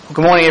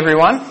Good morning,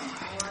 everyone.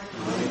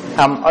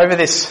 Over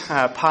this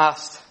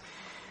past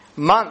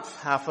month,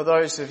 for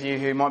those of you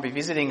who might be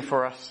visiting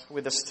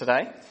with us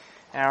today,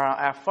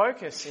 our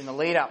focus in the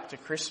lead up to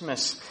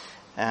Christmas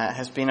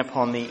has been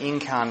upon the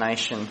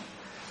incarnation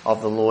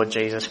of the Lord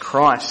Jesus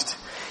Christ.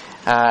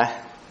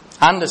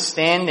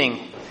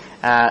 Understanding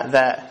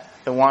that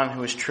the one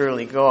who is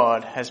truly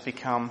God has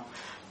become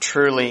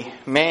truly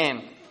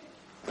man.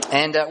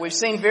 And we've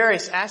seen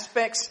various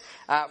aspects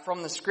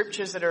from the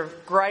scriptures that are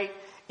of great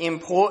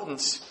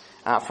importance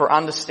for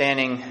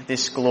understanding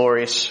this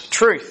glorious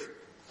truth.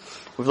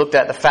 We've looked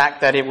at the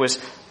fact that it was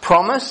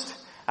promised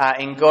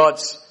in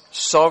God's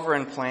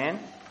sovereign plan.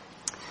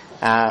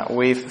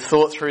 We've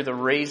thought through the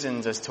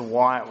reasons as to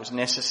why it was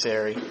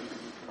necessary.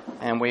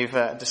 And we've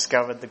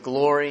discovered the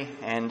glory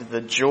and the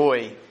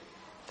joy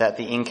that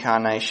the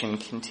incarnation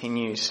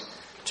continues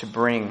to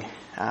bring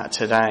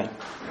today.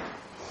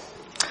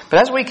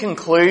 But as we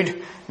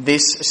conclude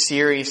this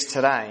series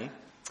today,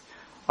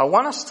 I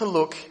want us to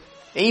look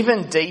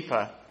even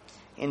deeper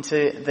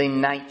into the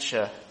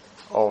nature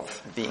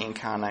of the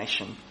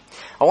incarnation.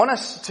 I want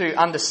us to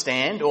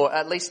understand, or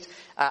at least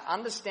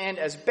understand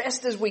as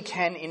best as we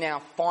can in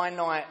our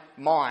finite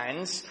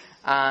minds,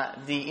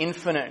 the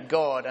infinite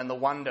God and the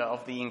wonder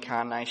of the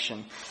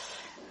incarnation.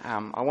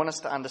 I want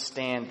us to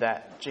understand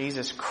that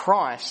Jesus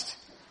Christ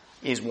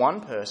is one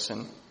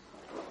person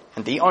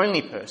and the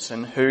only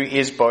person who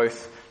is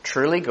both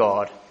truly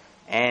God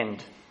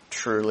and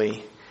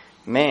truly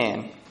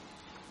man.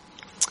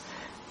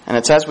 And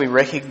it's as we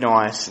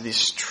recognise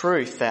this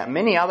truth that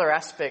many other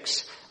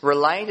aspects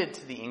related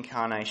to the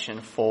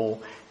incarnation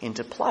fall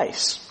into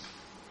place.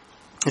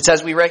 It's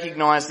as we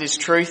recognise this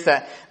truth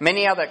that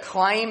many other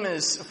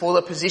claimers for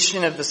the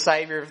position of the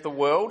Saviour of the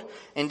world,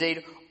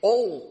 indeed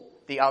all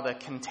the other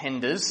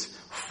contenders,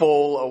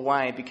 fall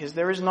away because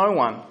there is no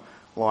one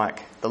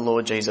like the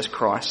Lord Jesus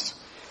Christ.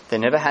 There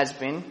never has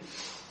been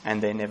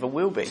and there never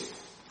will be.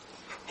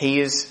 He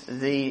is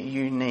the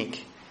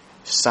unique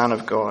Son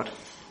of God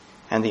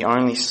and the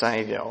only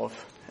Saviour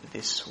of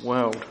this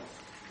world.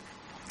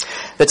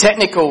 The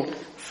technical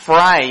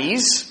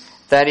phrase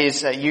that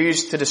is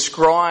used to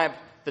describe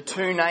the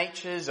two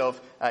natures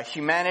of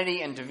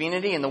humanity and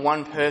divinity in the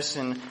one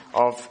person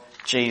of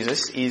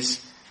Jesus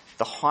is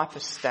the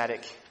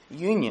hypostatic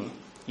union.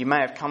 You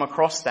may have come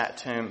across that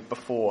term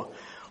before.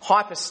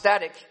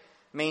 Hypostatic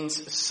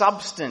means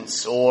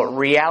substance or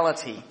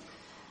reality.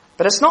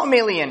 But it's not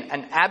merely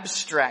an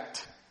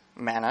abstract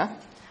manner,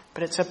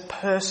 but it's a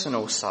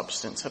personal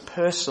substance, a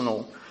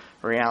personal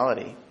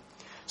reality.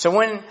 So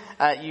when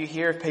you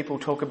hear people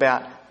talk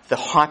about the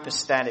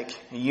hypostatic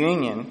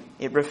union,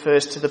 it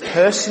refers to the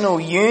personal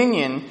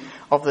union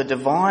of the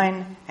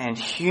divine and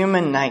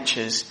human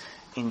natures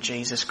in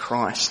Jesus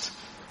Christ.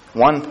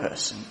 One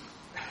person,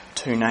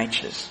 two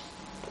natures.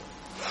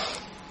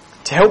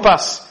 To help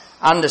us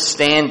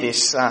understand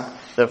this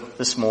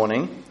this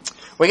morning,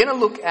 we're going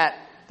to look at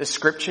the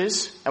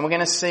scriptures, and we're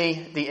going to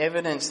see the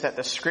evidence that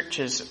the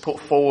scriptures put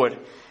forward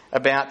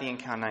about the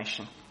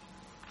incarnation.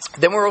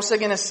 Then we're also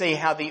going to see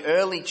how the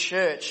early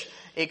church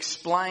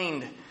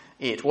explained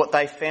it, what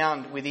they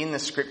found within the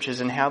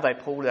scriptures and how they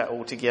pulled that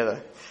all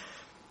together.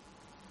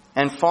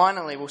 And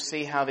finally, we'll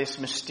see how this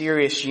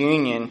mysterious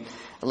union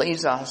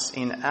leaves us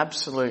in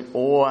absolute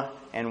awe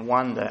and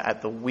wonder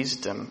at the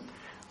wisdom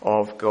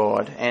of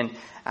God. And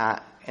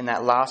in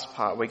that last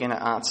part, we're going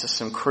to answer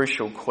some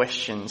crucial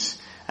questions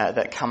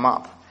that come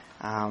up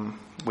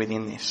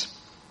within this.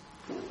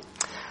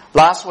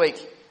 Last week,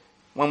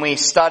 when we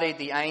studied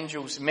the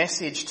angel's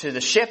message to the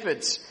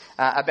shepherds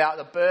about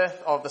the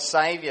birth of the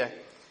Saviour,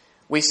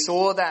 we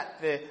saw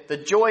that the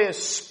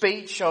joyous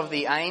speech of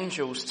the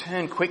angels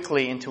turned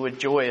quickly into a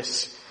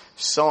joyous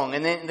song.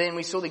 And then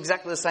we saw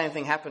exactly the same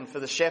thing happen for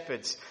the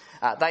shepherds.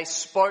 They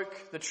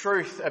spoke the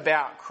truth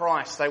about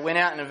Christ. They went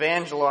out and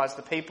evangelised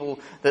the people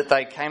that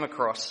they came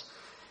across.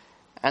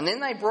 And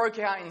then they broke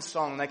out in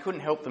song. They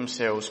couldn't help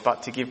themselves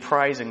but to give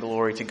praise and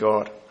glory to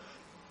God.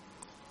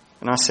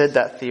 And I said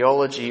that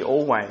theology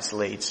always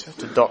leads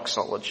to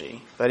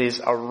doxology. That is,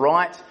 a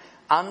right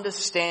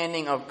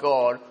understanding of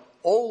God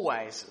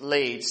always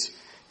leads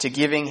to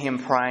giving Him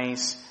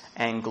praise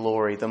and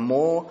glory. The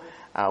more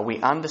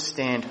we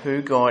understand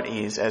who God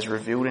is as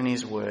revealed in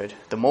His Word,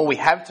 the more we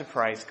have to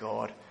praise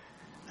God,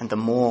 and the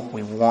more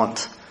we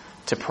want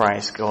to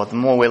praise God. The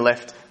more we're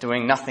left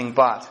doing nothing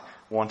but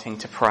wanting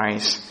to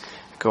praise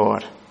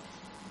God.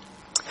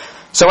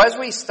 So as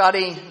we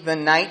study the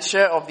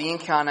nature of the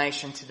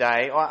incarnation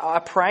today, I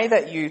pray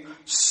that you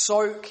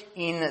soak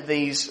in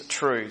these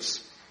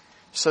truths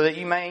so that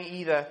you may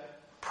either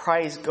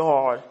praise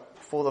God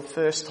for the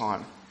first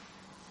time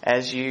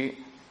as you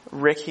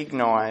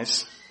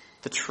recognise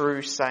the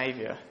true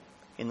Saviour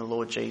in the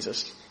Lord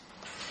Jesus,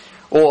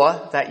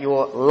 or that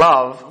your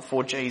love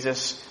for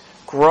Jesus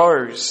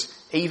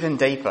grows even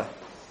deeper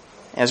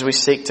as we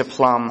seek to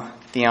plumb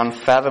the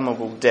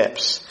unfathomable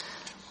depths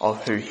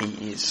of who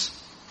He is.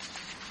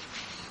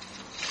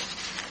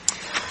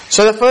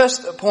 So the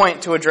first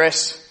point to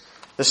address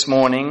this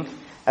morning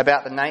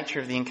about the nature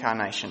of the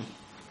incarnation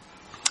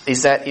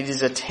is that it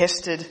is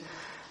attested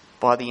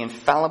by the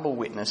infallible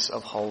witness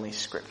of Holy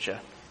Scripture.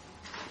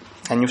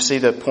 And you'll see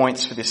the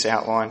points for this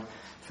outline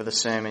for the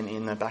sermon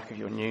in the back of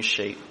your news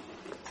sheet.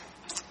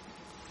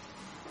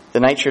 The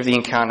nature of the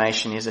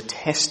incarnation is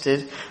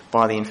attested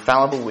by the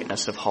infallible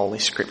witness of Holy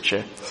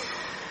Scripture.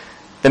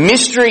 The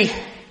mystery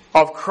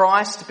of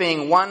Christ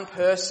being one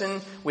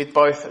person with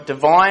both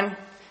divine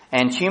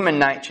and human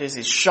natures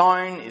is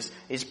shown,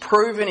 is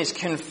proven, is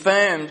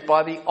confirmed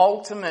by the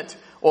ultimate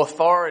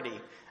authority,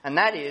 and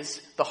that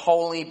is the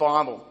Holy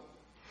Bible.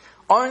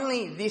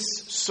 Only this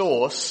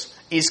source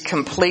is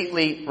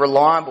completely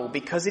reliable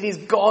because it is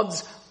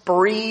God's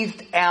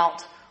breathed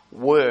out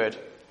word.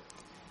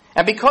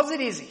 And because it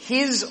is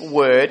His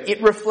word,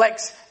 it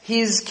reflects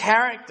His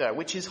character,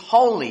 which is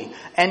holy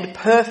and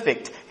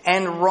perfect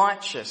and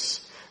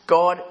righteous.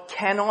 God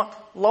cannot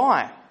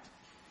lie.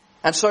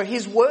 And so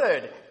His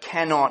word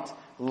cannot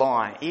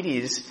lie. It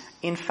is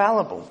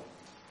infallible.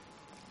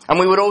 And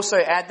we would also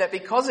add that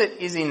because it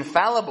is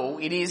infallible,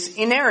 it is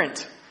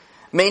inerrant,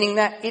 meaning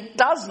that it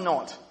does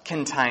not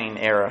contain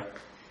error.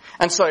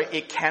 And so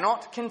it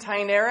cannot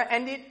contain error,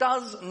 and it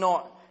does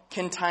not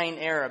contain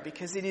error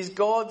because it is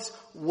God's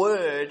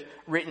word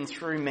written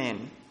through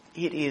men.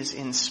 It is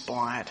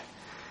inspired.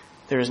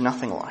 There is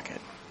nothing like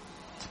it.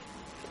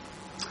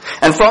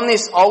 And from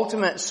this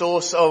ultimate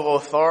source of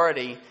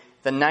authority,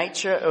 the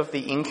nature of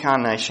the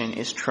incarnation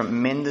is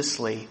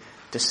tremendously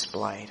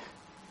displayed.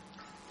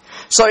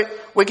 So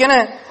we're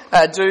going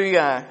to do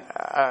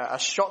a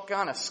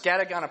shotgun, a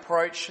scattergun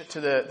approach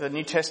to the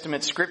New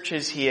Testament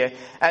scriptures here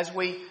as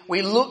we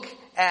look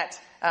at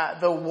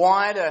the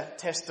wider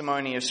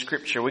testimony of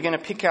Scripture. We're going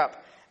to pick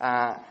up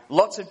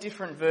lots of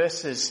different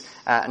verses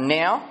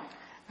now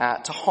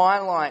to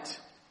highlight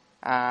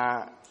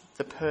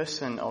the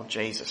person of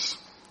Jesus.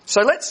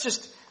 So let's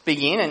just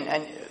begin,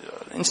 and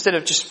instead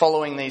of just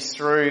following these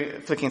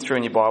through, flicking through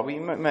in your Bible,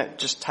 you might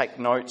just take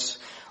notes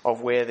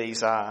of where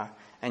these are,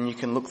 and you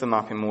can look them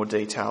up in more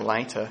detail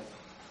later.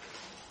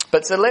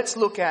 But so let's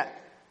look at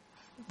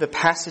the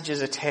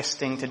passages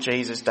attesting to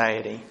Jesus'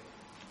 deity.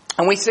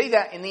 And we see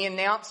that in the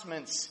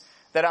announcements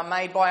that are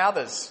made by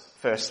others,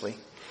 firstly.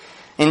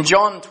 In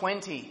John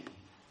 20,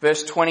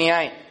 verse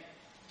 28,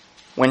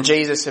 when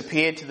Jesus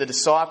appeared to the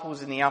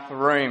disciples in the upper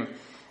room,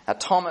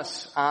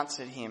 Thomas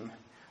answered him,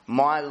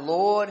 "My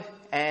Lord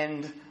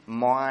and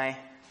my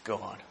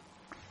God."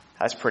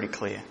 That's pretty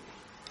clear.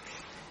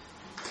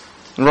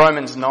 In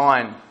Romans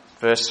 9,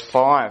 verse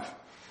 5,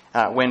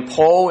 when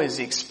Paul is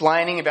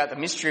explaining about the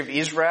mystery of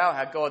Israel,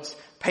 how God's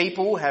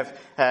people has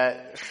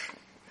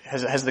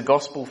the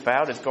gospel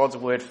failed? Has God's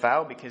word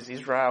failed because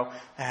Israel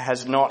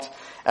has not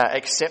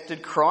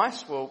accepted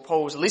Christ? Well,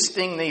 Paul's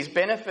listing these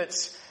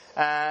benefits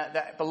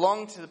that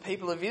belong to the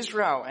people of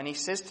Israel. And he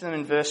says to them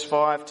in verse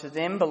 5, "To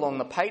them belong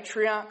the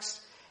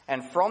patriarchs,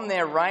 and from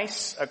their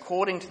race,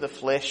 according to the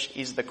flesh,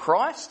 is the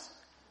Christ,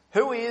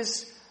 who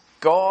is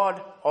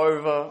God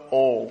over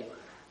all,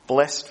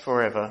 blessed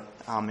forever.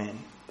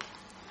 Amen."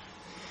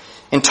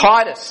 In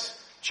Titus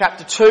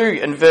chapter 2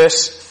 and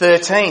verse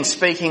 13,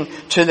 speaking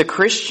to the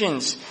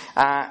Christians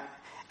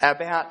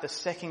about the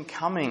second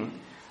coming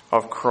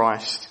of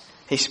Christ,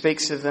 he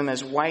speaks of them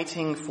as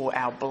waiting for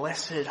our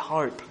blessed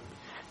hope,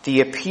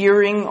 the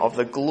appearing of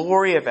the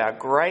glory of our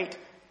great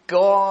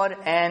God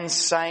and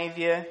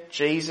Saviour,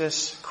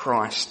 Jesus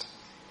Christ.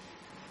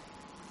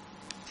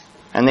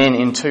 And then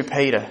in 2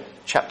 Peter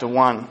chapter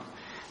 1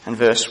 and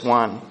verse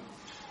 1,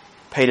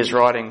 Peter's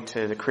writing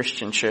to the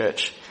Christian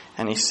church,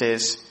 and he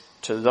says,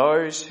 "To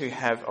those who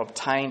have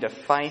obtained a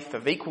faith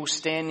of equal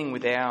standing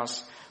with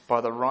ours by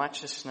the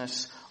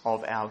righteousness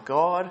of our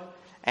God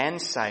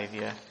and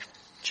Saviour,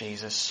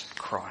 Jesus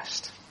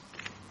Christ."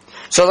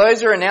 So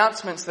those are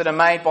announcements that are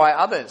made by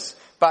others,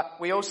 but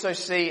we also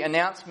see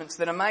announcements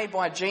that are made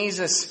by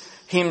Jesus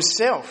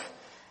himself.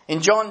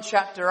 In John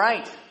chapter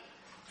 8,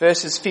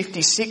 verses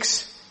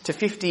 56 to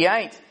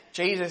 58,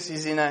 Jesus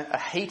is in a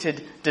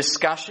heated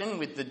discussion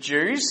with the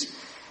Jews,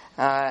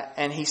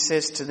 and he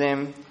says to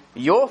them,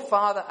 "Your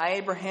father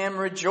Abraham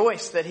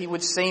rejoiced that he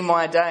would see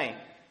my day.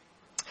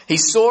 He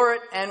saw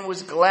it and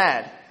was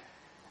glad."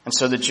 And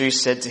so the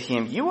Jews said to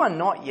him, "You are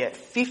not yet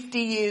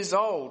 50 years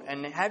old,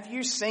 and have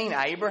you seen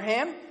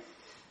Abraham?"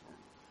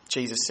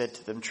 Jesus said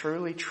to them,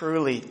 "Truly,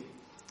 truly,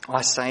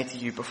 I say to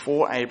you,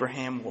 before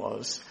Abraham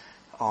was,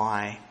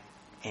 I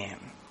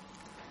am."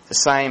 The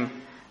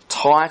same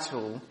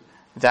title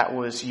that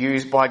was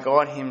used by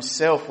God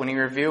himself when he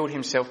revealed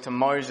himself to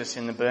Moses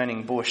in the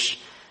burning bush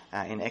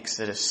in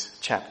Exodus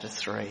chapter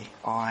 3.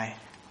 I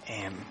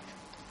am.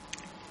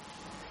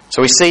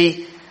 So we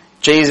see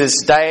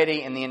Jesus'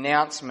 deity in the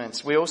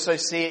announcements. We also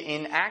see it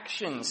in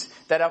actions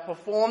that are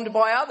performed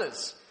by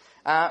others.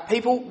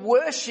 People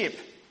worship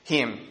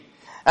him.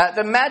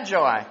 The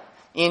Magi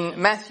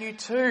in Matthew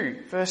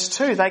 2, verse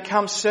 2, they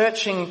come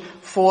searching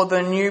for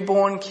the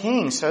newborn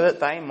king so that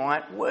they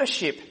might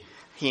worship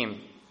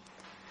him.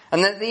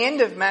 And at the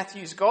end of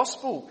Matthew's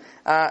gospel,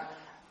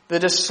 the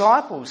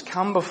disciples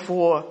come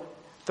before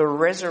the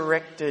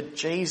resurrected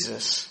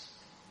Jesus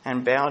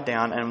and bow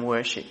down and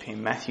worship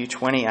him. Matthew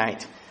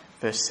 28,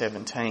 verse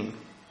 17.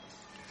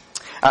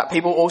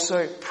 People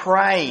also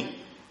pray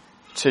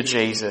to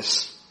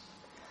Jesus.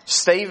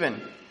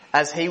 Stephen,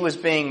 as he was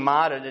being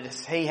martyred,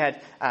 as he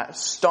had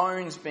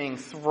stones being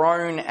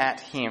thrown at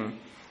him,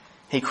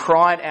 he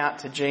cried out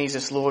to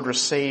Jesus, "Lord,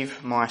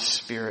 receive my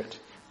spirit."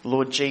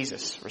 Lord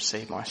Jesus,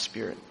 receive my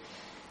spirit.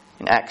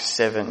 In Acts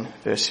 7,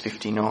 verse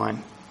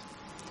 59.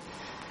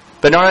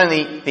 But not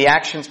only the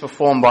actions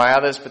performed by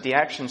others, but the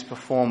actions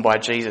performed by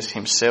Jesus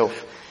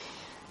himself.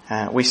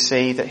 We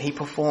see that he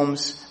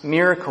performs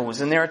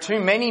miracles. And there are too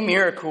many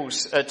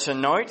miracles to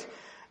note,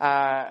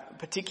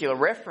 particular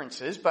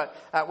references, but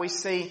we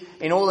see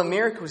in all the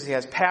miracles he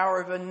has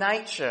power over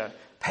nature,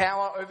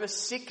 power over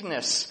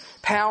sickness,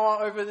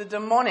 power over the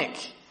demonic.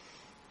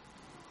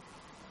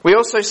 We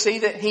also see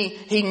that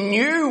he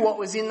knew what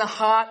was in the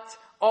heart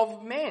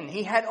of men.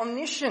 He had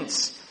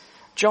omniscience.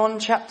 John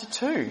chapter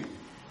 2.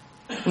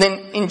 And then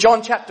in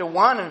John chapter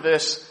 1 and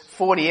verse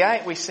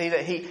 48, we see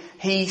that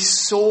he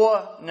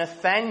saw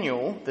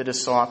Nathanael, the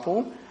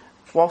disciple,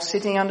 while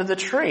sitting under the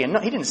tree. And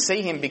he didn't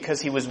see him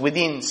because he was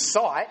within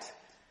sight.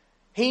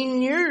 He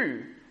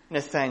knew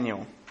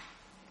Nathanael.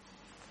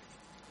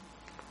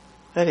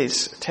 That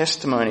is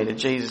testimony to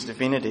Jesus'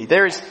 divinity.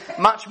 There is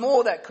much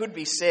more that could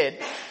be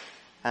said,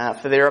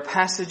 for there are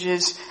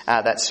passages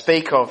that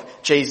speak of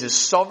Jesus'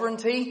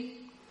 sovereignty,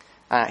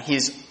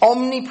 his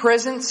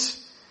omnipresence,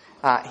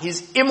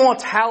 his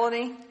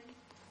immortality.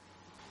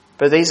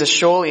 But these are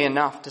surely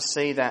enough to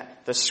see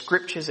that the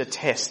scriptures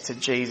attest to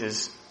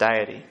Jesus'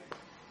 deity.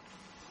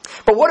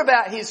 But what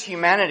about his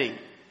humanity?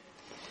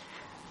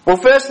 Well,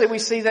 firstly, we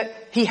see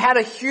that he had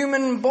a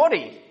human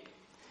body.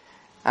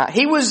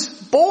 He was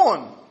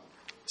born,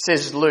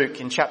 says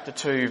Luke in chapter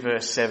 2,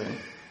 verse 7.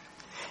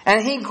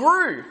 And he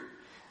grew.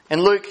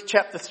 In Luke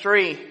chapter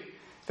 3,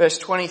 verse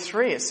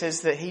 23, it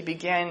says that he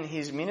began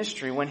his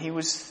ministry when he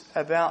was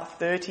about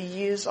 30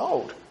 years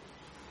old.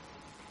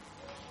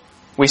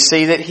 We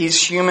see that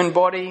his human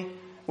body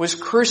was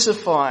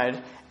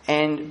crucified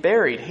and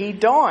buried. He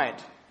died.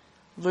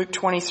 Luke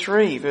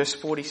 23, verse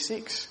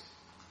 46.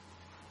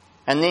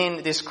 And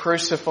then this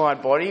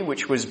crucified body,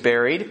 which was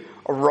buried,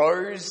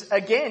 arose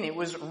again. It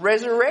was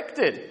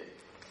resurrected.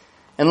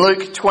 In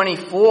Luke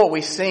 24,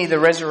 we see the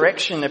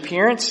resurrection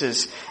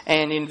appearances.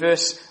 And in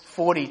verse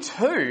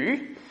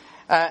 42,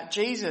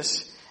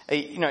 Jesus,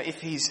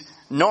 if he's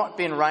not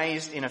been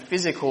raised in a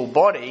physical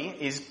body,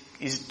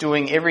 is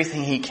doing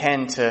everything he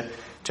can to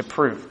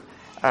prove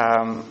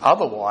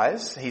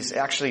otherwise. He's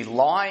actually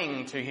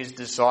lying to his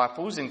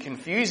disciples and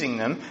confusing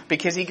them,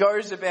 because he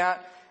goes about,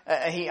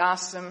 he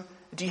asks them,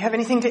 "Do you have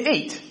anything to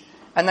eat?"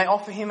 And they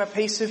offer him a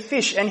piece of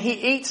fish, and he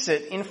eats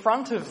it in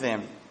front of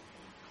them.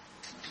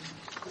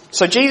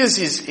 So Jesus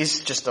is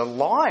just a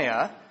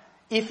liar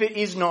if it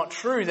is not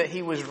true that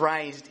he was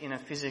raised in a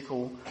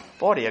physical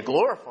body, a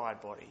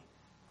glorified body,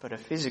 but a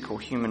physical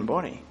human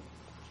body.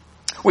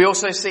 We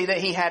also see that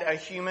he had a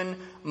human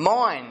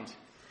mind.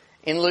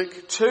 In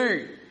Luke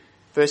 2,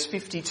 verse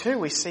 52,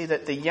 we see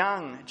that the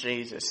young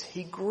Jesus,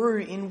 he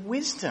grew in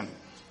wisdom.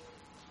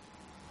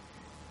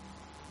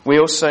 We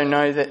also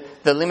know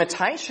that the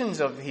limitations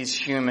of his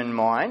human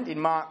mind in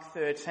Mark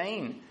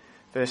 13,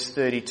 verse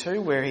 32,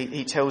 where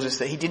he tells us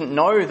that he didn't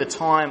know the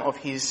time of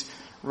his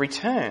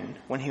return,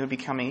 when he would be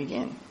coming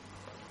again.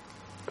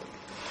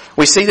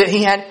 We see that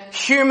he had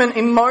human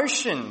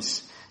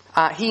emotions.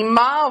 He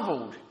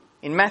marvelled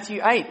in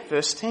Matthew 8,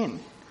 verse 10.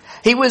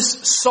 He was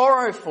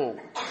sorrowful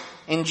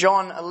in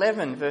John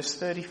 11, verse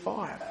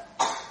 35.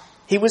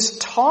 He was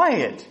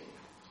tired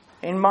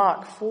in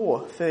Mark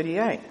 4,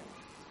 38.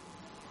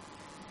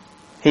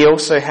 He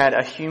also had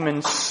a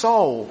human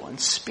soul and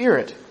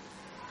spirit.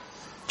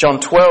 John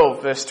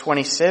 12, verse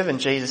 27,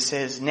 Jesus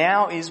says,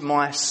 "Now is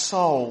my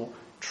soul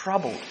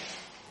troubled."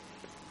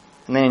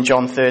 And then in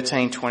John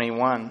 13,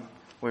 21,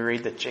 we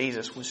read that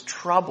Jesus was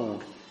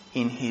troubled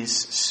in his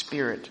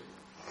spirit.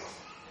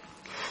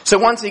 So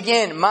once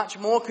again, much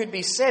more could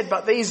be said,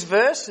 but these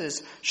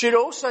verses should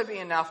also be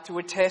enough to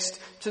attest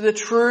to the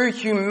true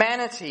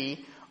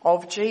humanity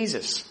of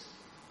Jesus.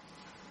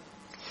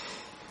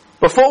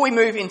 Before we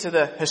move into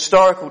the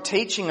historical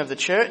teaching of the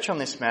church on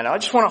this matter, I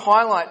just want to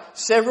highlight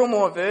several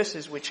more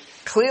verses which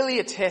clearly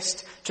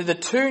attest to the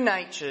two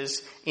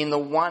natures in the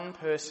one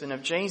person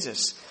of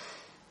Jesus.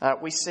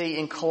 We see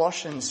in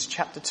Colossians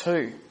chapter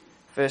 2,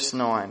 verse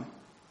 9,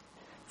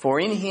 "For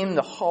in him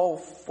the whole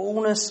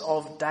fullness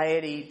of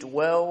deity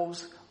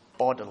dwells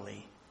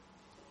bodily."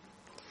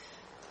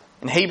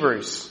 In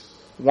Hebrews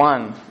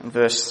 1 and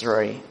verse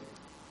 3,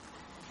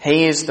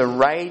 "He is the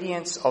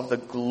radiance of the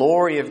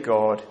glory of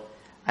God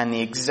and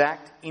the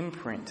exact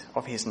imprint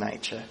of his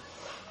nature."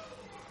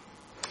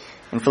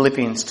 In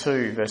Philippians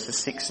 2, verses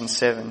 6 and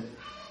 7,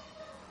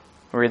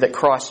 we read that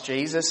Christ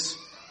Jesus,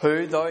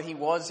 who, though he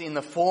was in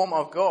the form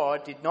of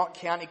God, did not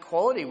count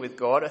equality with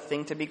God a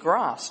thing to be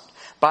grasped,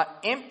 but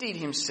emptied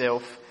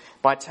himself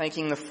by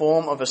taking the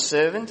form of a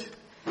servant,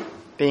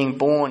 being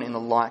born in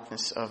the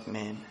likeness of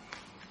men.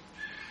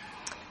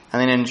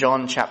 And then in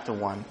John chapter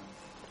 1,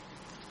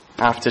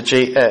 after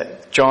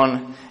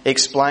John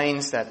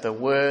explains that the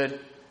Word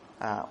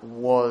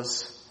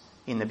was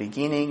in the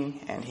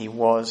beginning, and he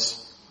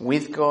was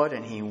with God,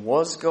 and he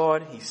was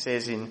God. He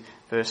says in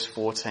verse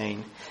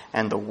 14,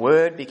 and the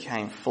Word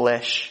became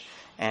flesh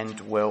and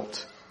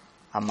dwelt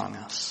among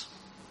us.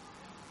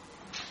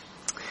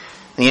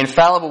 The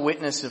infallible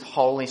witness of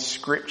Holy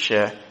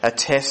Scripture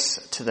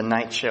attests to the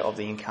nature of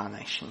the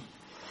incarnation.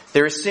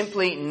 There is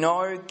simply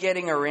no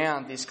getting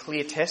around this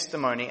clear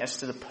testimony as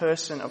to the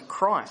person of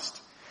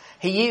Christ.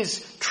 He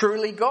is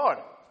truly God.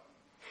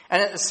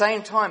 And at the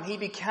same time, he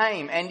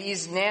became and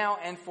is now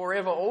and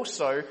forever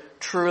also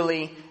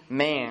truly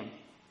man.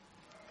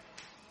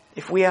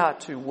 If we are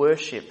to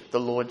worship the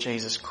Lord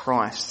Jesus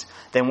Christ,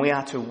 then we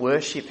are to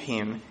worship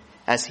him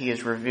as he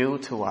is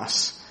revealed to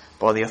us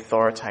by the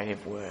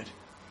authoritative word.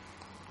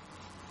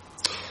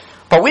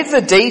 But with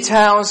the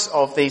details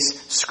of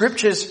these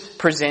scriptures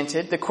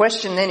presented, the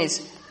question then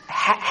is,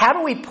 how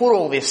do we put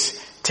all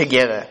this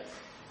together?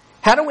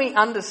 How do we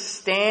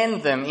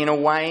understand them in a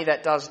way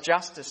that does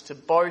justice to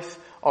both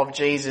of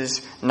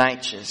Jesus'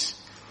 natures?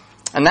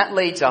 And that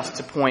leads us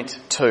to point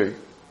 2.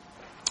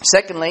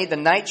 Secondly, the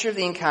nature of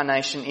the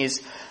incarnation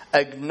is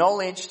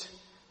acknowledged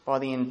by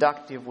the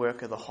inductive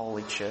work of the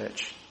Holy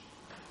Church.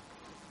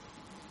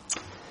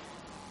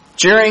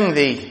 During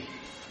the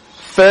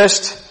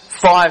first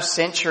 5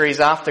 centuries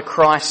after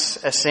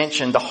Christ's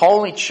ascension, the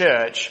Holy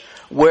Church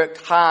worked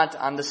hard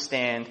to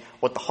understand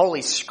what the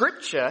Holy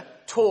Scripture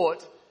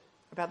taught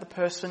about the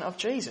person of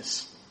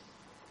Jesus.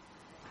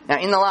 Now,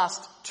 in the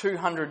last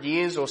 200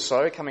 years or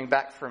so, coming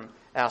back from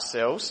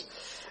ourselves,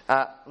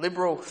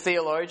 liberal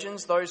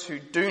theologians, those who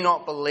do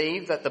not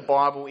believe that the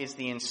Bible is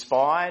the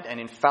inspired and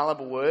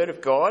infallible word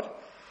of God,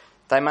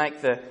 they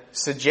make the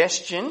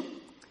suggestion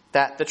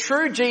that the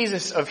true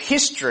Jesus of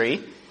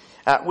history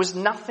was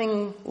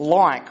nothing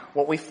like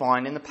what we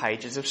find in the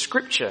pages of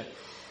Scripture.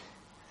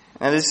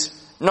 Now, there's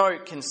no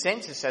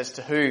consensus as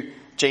to who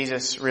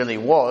Jesus really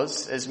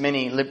was. As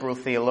many liberal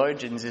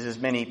theologians, there's as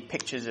many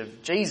pictures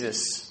of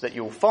Jesus that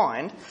you'll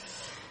find.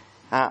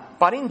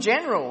 But in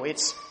general,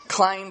 it's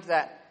claimed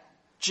that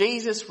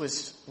Jesus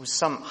was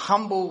some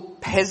humble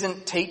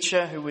peasant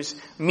teacher who was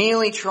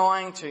merely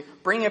trying to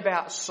bring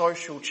about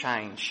social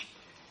change.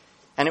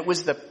 And it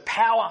was the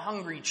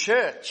power-hungry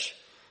church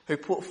who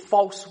put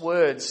false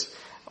words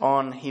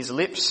on his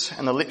lips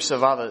and the lips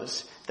of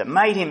others that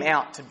made him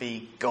out to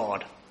be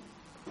God.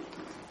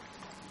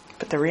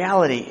 But the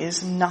reality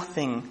is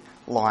nothing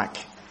like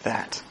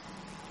that.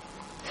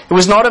 It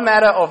was not a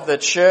matter of the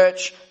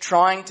church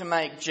trying to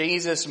make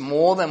Jesus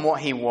more than what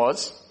he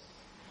was,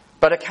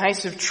 but a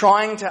case of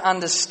trying to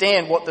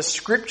understand what the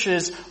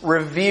Scriptures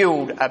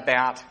revealed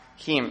about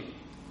him.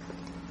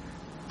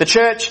 The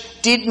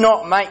church did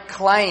not make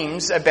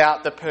claims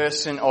about the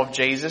person of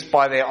Jesus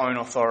by their own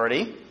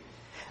authority.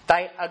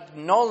 They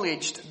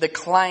acknowledged the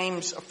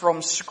claims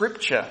from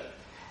Scripture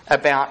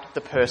about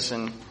the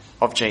person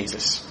of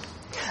Jesus.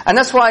 And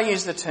that's why I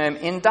use the term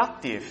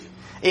inductive.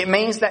 It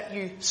means that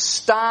you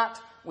start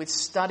with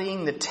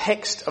studying the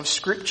text of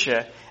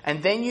Scripture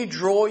and then you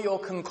draw your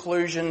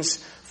conclusions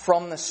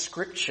from the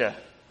Scripture.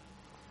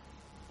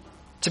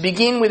 To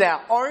begin with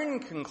our own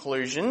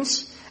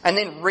conclusions and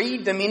then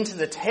read them into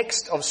the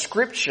text of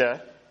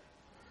Scripture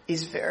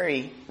is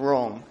very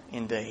wrong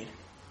indeed.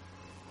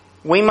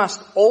 We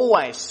must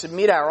always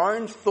submit our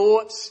own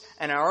thoughts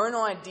and our own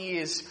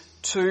ideas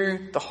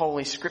to the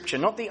Holy Scripture,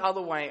 not the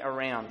other way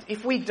around.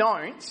 If we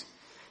don't,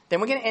 then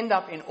we're going to end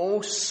up in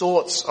all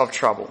sorts of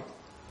trouble.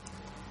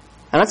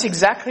 And that's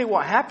exactly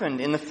what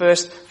happened in the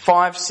first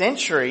 5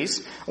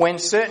 centuries when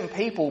certain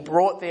people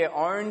brought their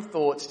own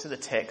thoughts to the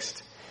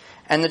text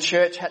and the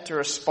church had to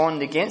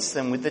respond against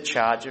them with the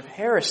charge of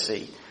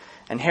heresy.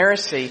 And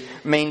heresy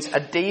means a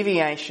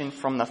deviation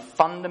from the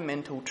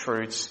fundamental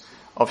truths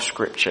of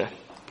Scripture.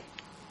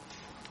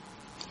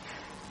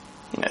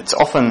 It's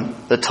often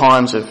the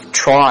times of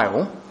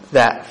trial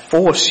that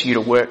force you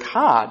to work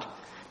hard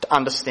to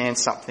understand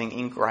something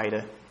in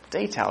greater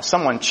detail.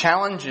 Someone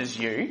challenges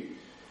you,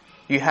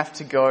 you have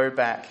to go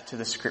back to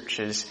the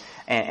Scriptures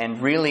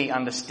and really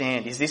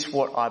understand, is this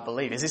what I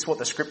believe? Is this what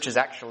the Scriptures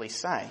actually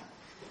say?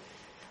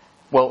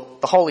 Well,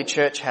 the Holy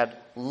Church had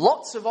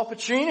lots of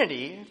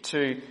opportunity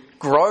to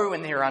grow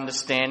in their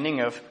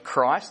understanding of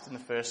Christ in the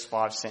first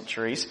 5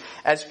 centuries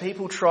as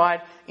people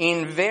tried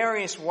in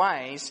various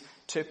ways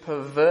to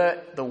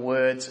pervert the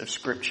words of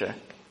Scripture.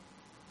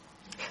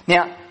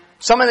 Now,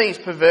 some of these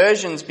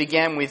perversions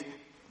began with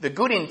the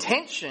good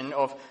intention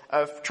of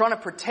trying to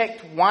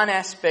protect one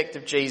aspect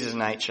of Jesus'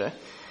 nature,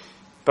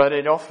 but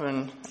it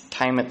often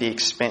came at the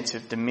expense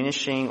of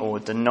diminishing or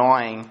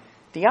denying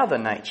the other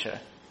nature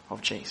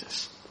of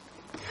Jesus.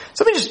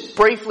 So let me just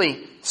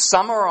briefly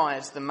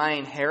summarise the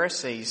main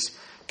heresies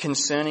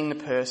concerning the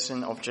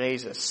person of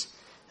Jesus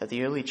that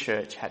the early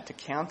church had to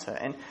counter.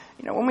 And,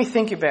 when we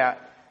think about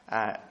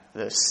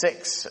the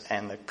sects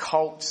and the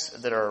cults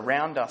that are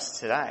around us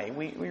today,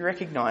 we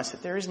recognise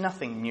that there is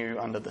nothing new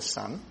under the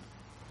sun.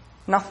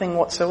 Nothing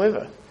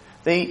whatsoever.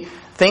 The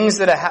things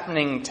that are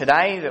happening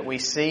today that we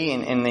see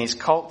in these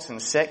cults and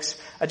sects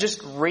are just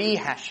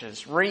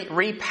rehashes,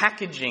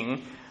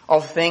 repackaging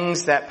of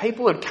things that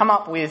people had come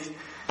up with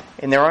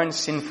in their own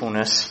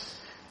sinfulness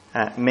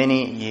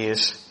many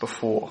years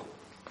before.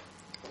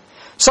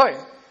 So,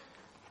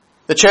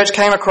 the church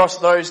came across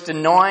those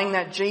denying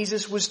that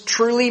Jesus was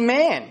truly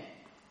man.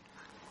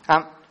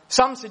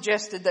 Some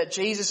suggested that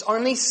Jesus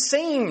only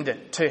seemed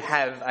to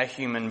have a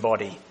human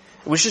body.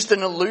 It was just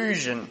an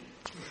illusion.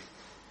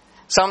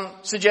 Some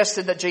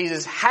suggested that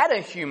Jesus had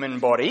a human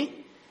body,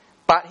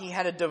 but he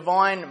had a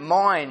divine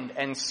mind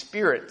and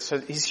spirit. So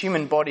his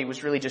human body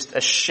was really just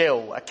a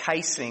shell, a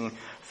casing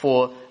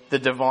for the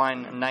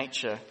divine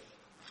nature.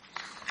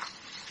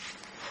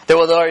 There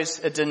were those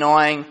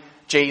denying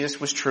Jesus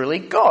was truly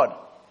God.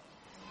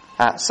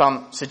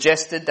 Some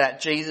suggested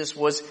that Jesus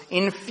was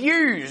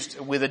infused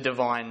with a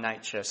divine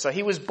nature. So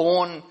he was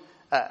born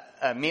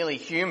merely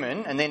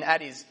human, and then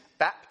at his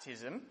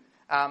baptism,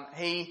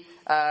 he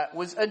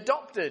was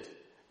adopted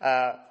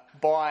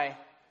by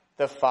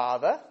the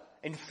Father,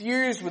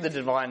 infused with a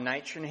divine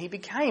nature, and he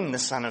became the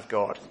Son of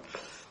God.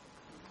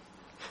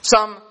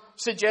 Some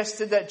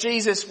suggested that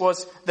Jesus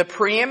was the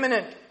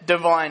preeminent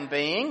divine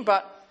being,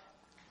 but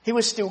he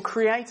was still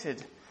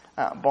created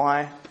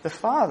by the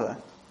Father.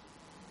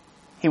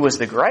 He was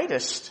the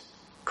greatest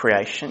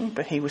creation,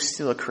 but he was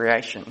still a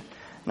creation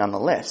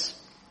nonetheless.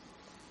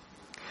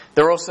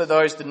 There are also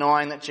those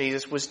denying that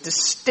Jesus was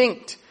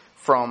distinct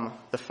from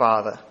the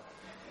Father.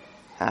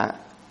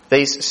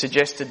 These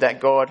suggested that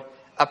God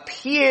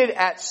appeared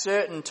at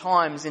certain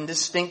times in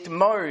distinct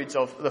modes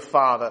of the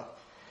Father,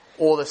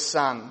 or the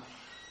Son,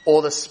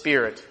 or the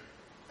Spirit.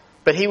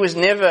 But he was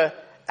never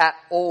at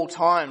all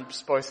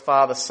times both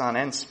Father, Son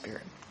and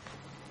Spirit.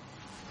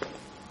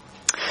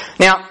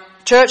 Now,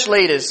 church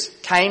leaders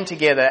came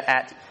together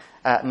at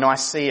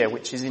Nicaea,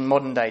 which is in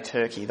modern-day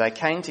Turkey. They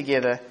came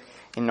together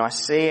in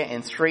Nicaea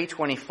in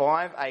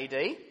 325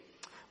 AD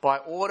by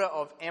order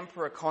of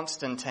Emperor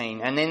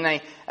Constantine. And then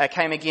they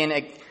came again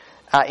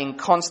in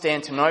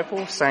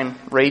Constantinople, same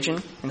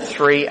region, in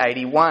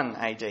 381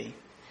 AD.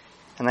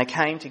 And they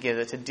came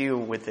together to deal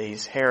with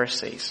these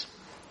heresies.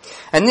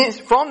 And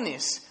from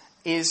this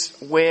is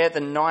where the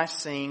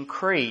Nicene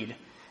Creed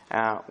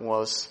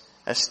was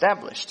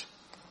established.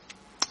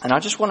 And I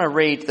just want to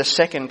read the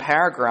second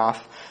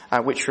paragraph,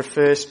 which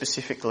refers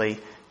specifically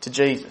to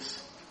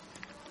Jesus.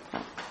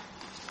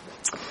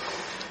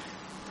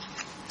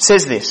 It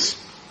says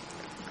this: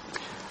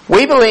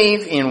 "We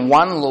believe in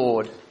one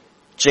Lord,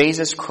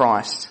 Jesus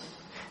Christ,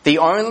 the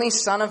only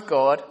Son of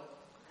God,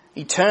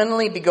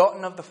 eternally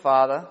begotten of the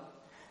Father,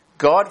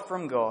 God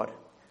from God,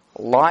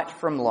 light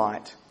from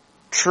light,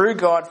 true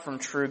God from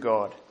true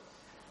God,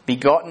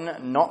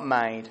 begotten, not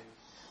made,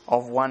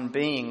 of one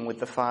being with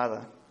the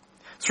Father.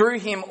 Through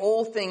him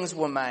all things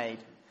were made.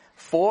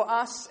 For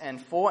us and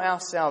for our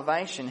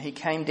salvation he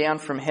came down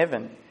from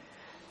heaven.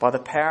 By the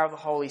power of the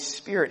Holy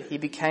Spirit he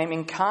became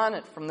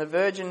incarnate from the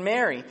Virgin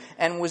Mary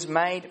and was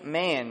made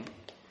man.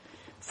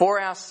 For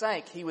our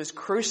sake he was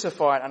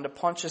crucified under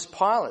Pontius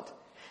Pilate.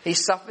 He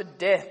suffered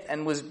death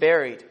and was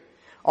buried.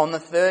 On the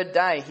third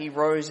day he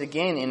rose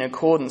again in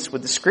accordance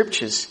with the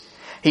Scriptures.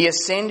 He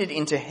ascended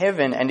into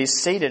heaven and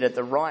is seated at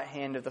the right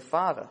hand of the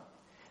Father.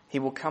 He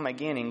will come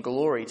again in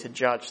glory to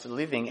judge the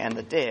living and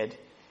the dead,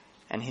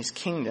 and his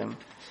kingdom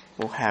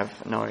will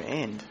have no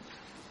end."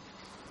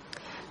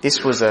 This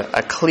was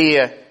a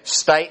clear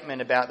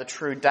statement about the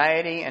true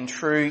deity and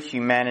true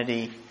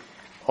humanity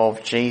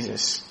of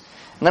Jesus.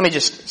 And let me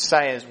just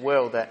say as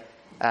well that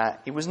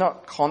it was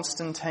not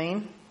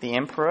Constantine, the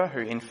emperor,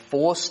 who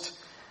enforced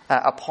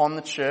upon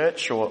the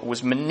church or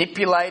was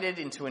manipulated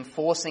into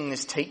enforcing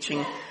this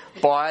teaching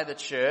by the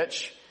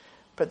church.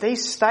 But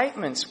these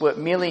statements were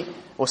merely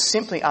or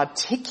simply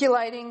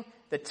articulating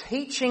the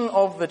teaching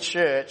of the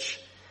church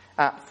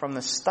from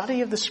the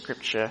study of the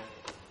Scripture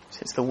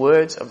since the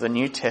words of the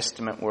New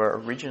Testament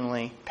were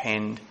originally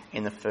penned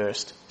in the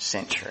first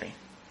century.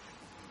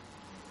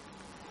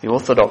 The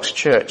Orthodox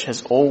Church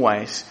has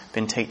always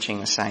been teaching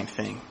the same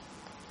thing.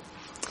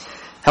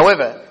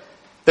 However,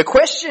 the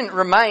question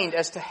remained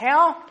as to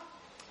how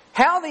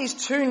these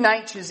two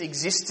natures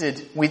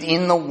existed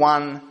within the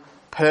one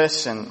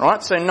person,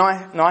 right? So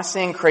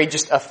Nicene Creed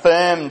just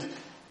affirmed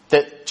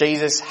that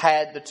Jesus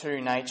had the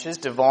two natures,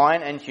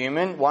 divine and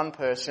human, one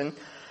person.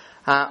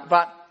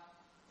 But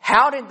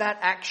how did that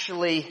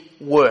actually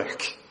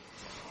work?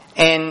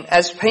 And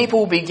as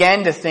people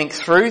began to think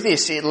through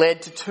this, it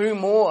led to two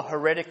more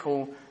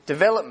heretical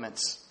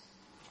developments.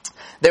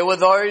 There were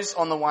those,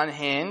 on the one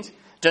hand,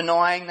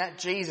 denying that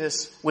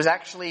Jesus was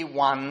actually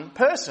one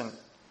person.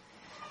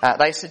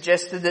 They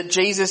suggested that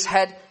Jesus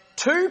had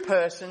two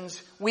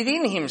persons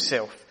within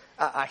himself,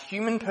 a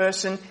human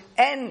person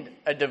and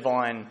a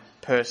divine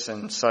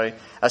person. So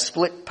a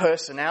split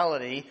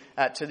personality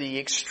to the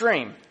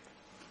extreme.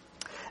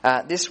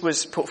 This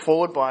was put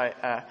forward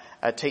by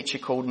a teacher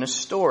called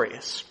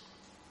Nestorius.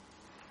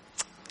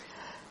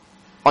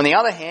 On the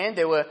other hand,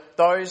 there were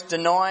those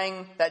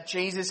denying that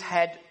Jesus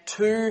had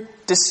two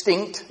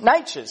distinct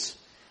natures.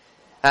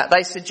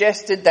 They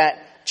suggested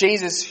that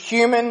Jesus'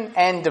 human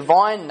and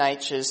divine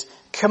natures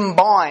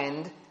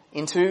combined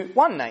into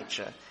one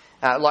nature.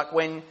 Like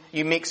when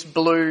you mix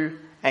blue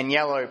and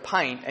yellow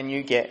paint and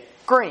you get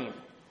green.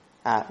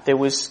 There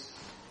was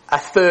a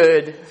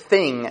third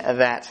thing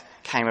that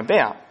came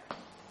about.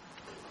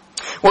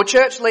 Well,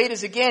 church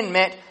leaders again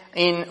met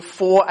in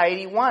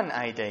 481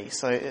 AD,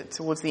 so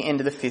towards the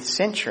end of the 5th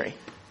century.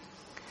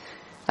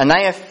 And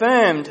they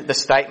affirmed the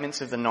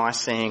statements of the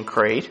Nicene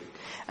Creed,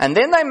 and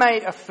then they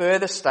made a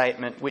further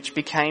statement which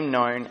became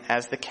known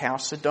as the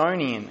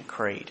Chalcedonian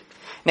Creed.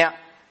 Now,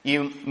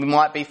 you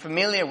might be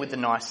familiar with the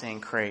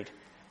Nicene Creed.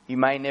 You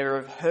may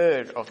never have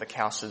heard of the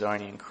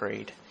Chalcedonian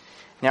Creed.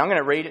 Now, I'm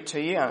going to read it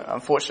to you.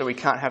 Unfortunately, we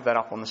can't have that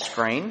up on the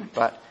screen,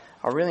 but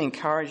I really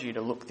encourage you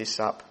to look this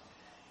up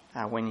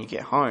when you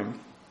get home.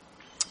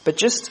 But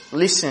just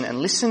listen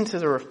to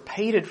the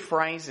repeated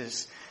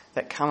phrases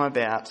that come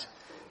about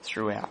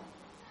throughout.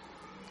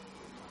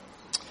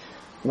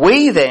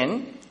 We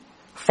then,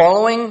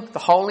 following the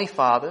Holy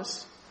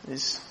Fathers,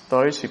 is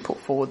those who put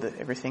forward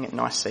everything at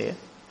Nicaea,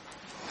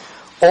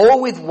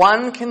 all with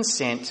one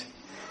consent,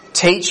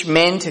 teach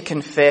men to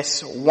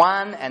confess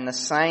one and the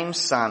same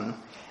Son,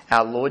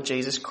 our Lord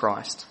Jesus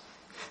Christ,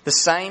 the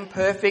same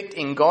perfect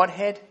in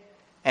Godhead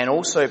and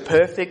also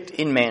perfect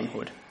in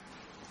manhood,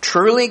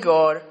 truly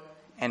God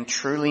and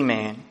truly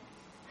man,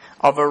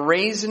 of a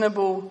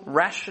reasonable,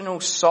 rational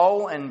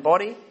soul and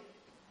body,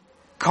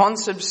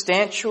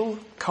 consubstantial,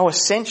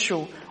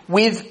 coessential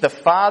with the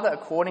Father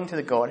according to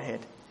the Godhead,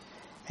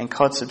 and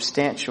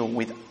consubstantial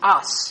with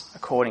us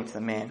according to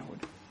the manhood,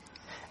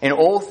 in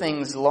all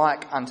things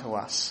like unto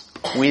us,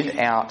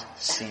 without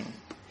sin.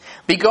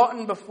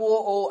 Begotten before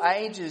all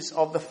ages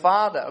of the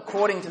Father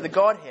according to the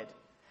Godhead,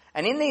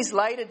 and in these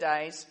later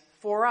days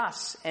for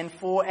us and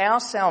for our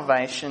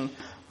salvation,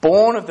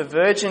 born of the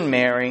Virgin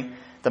Mary,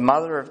 the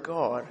Mother of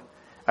God,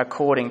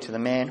 according to the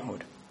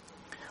manhood.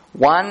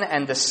 One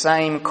and the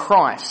same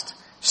Christ,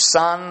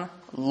 Son,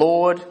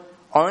 Lord,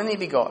 only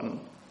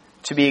begotten,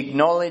 to be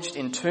acknowledged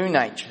in two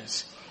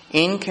natures,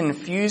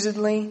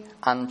 inconfusedly,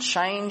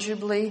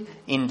 unchangeably,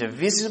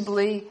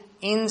 indivisibly,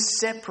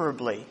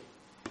 inseparably.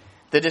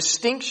 The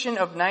distinction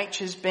of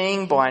natures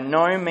being by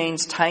no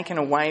means taken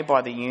away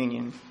by the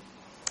union,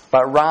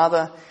 but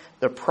rather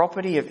the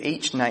property of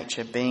each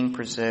nature being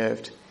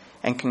preserved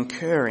and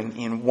concurring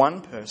in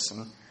one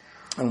person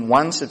and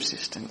one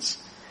subsistence,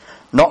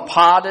 not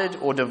parted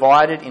or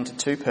divided into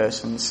two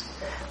persons,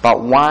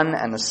 but one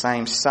and the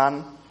same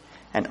Son,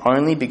 and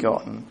only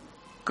begotten,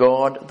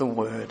 God the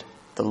Word,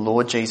 the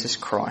Lord Jesus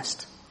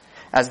Christ,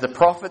 as the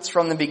prophets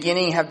from the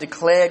beginning have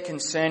declared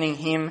concerning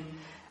him,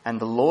 and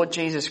the Lord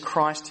Jesus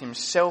Christ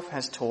himself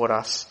has taught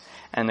us,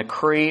 and the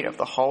creed of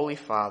the Holy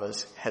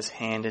Fathers has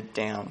handed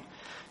down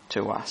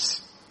to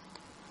us.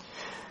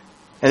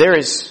 Now, there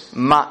is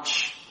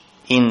much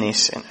in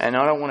this, and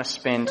I don't want to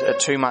spend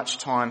too much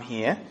time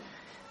here,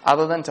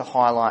 other than to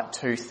highlight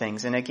two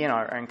things. And again,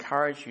 I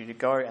encourage you to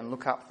go and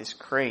look up this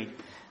creed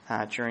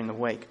during the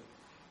week.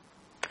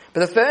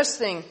 But the first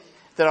thing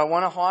that I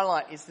want to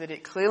highlight is that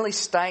it clearly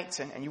states,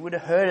 and you would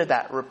have heard of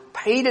that,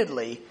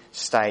 repeatedly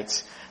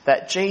states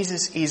that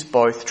Jesus is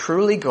both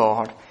truly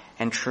God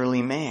and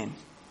truly man.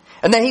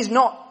 And that he's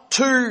not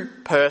two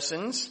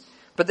persons,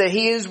 but that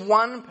he is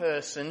one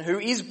person who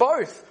is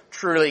both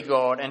truly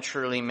God and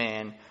truly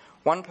man.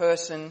 One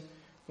person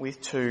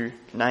with two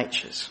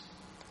natures.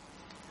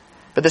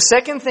 But the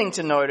second thing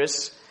to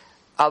notice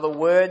are the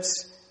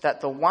words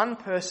that the one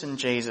person,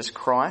 Jesus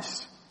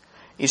Christ,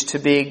 is to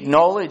be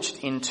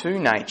acknowledged in two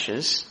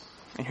natures,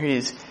 and who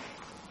is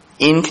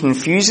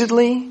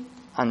inconfusedly,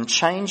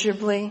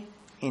 unchangeably,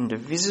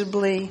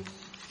 indivisibly,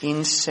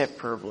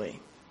 inseparably.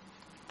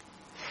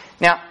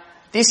 Now,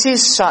 this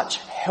is such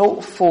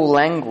helpful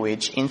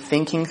language in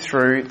thinking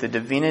through the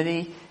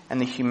divinity and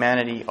the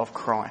humanity of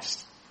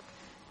Christ.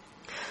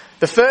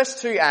 The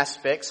first two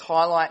aspects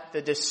highlight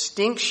the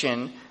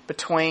distinction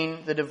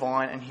between the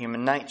divine and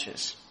human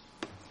natures.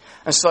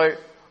 And so,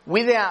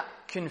 without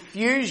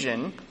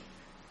confusion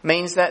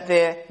means that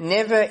there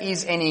never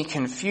is any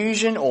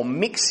confusion or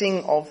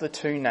mixing of the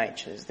two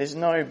natures. There's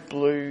no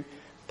blue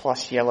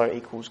plus yellow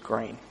equals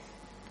green.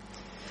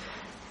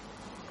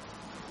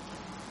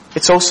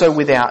 It's also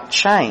without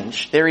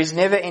change. There is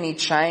never any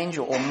change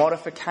or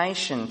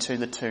modification to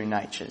the two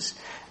natures.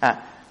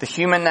 The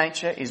human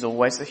nature is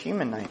always the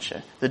human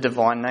nature. The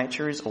divine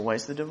nature is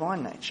always the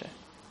divine nature.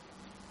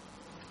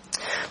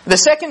 The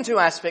second two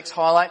aspects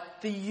highlight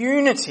the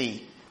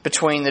unity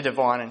between the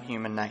divine and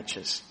human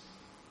natures.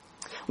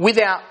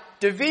 Without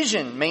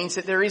division means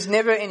that there is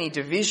never any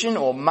division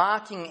or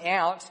marking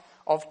out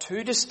of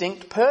two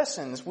distinct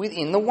persons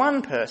within the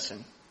one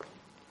person.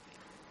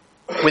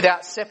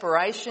 Without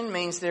separation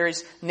means there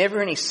is never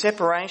any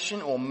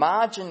separation or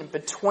margin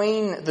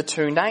between the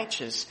two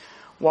natures.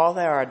 While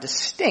they are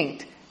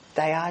distinct,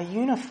 they are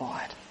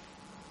unified.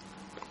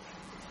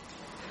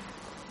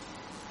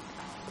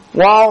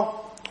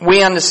 While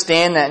we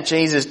understand that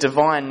Jesus'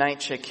 divine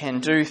nature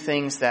can do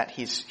things that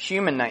his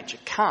human nature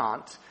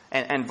can't,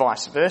 and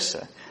vice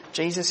versa,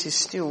 Jesus is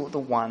still the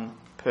one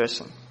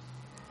person.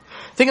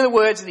 Think of the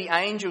words of the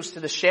angels to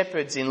the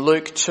shepherds in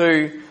Luke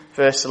 2,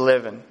 verse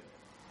 11.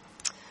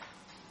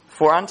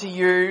 For unto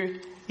you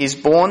is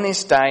born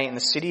this day in the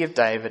city of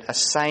David a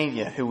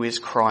Saviour, who is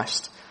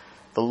Christ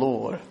the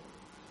Lord.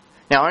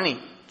 Now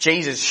only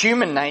Jesus'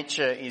 human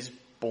nature is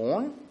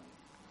born,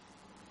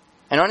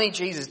 and only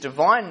Jesus'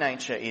 divine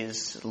nature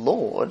is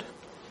Lord,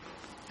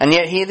 and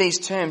yet here these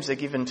terms are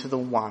given to the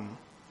one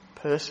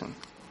person.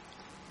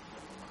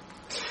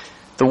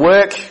 The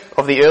work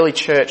of the early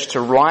church to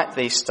write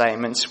these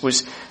statements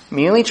was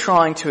merely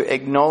trying to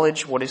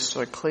acknowledge what is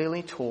so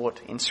clearly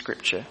taught in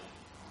Scripture.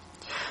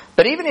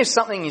 But even if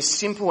something is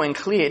simple and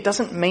clear, it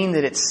doesn't mean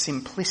that it's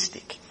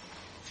simplistic.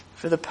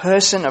 For the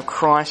person of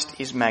Christ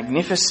is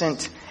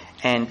magnificent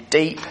and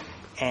deep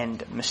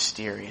and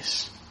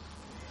mysterious.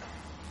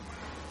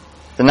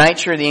 The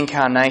nature of the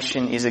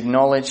incarnation is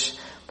acknowledged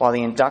by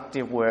the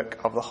inductive work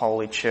of the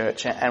Holy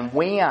Church, and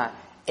we are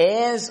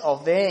heirs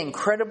of their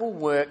incredible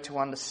work to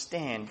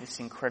understand this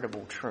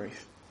incredible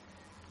truth.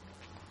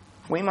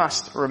 We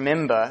must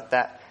remember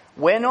that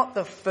we're not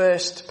the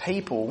first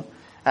people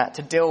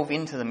to delve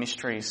into the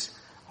mysteries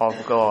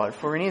of God.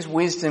 For in His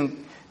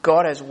wisdom,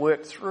 God has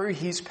worked through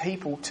His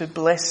people to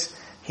bless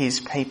His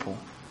people.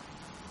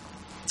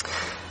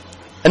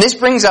 And this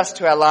brings us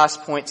to our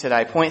last point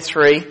today. Point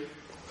 3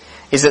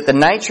 is that the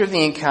nature of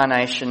the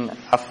incarnation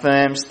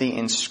affirms the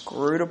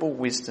inscrutable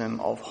wisdom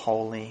of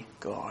holy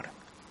God.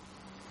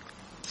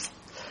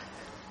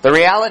 The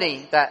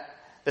reality that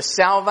the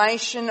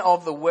salvation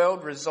of the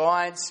world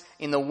resides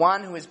in the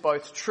one who is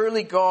both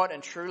truly God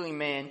and truly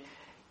man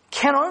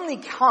can only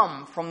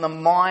come from the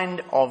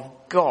mind of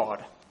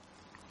God.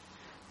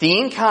 The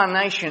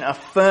incarnation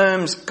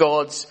affirms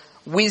God's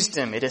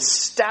wisdom. It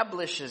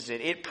establishes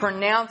it. It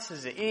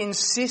pronounces it. It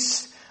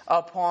insists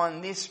upon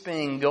this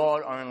being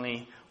God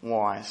only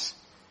wise.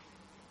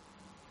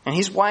 And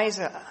His ways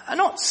are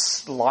not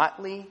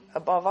slightly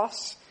above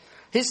us.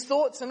 His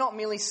thoughts are not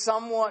merely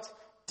somewhat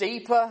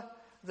deeper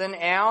than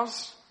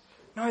ours.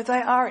 No,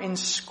 they are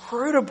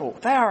inscrutable.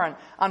 They are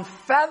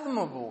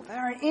unfathomable. They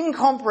are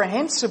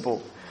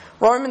incomprehensible.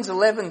 Romans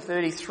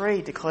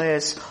 11:33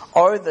 declares,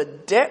 "Oh, the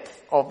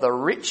depth of the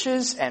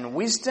riches and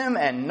wisdom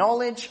and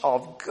knowledge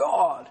of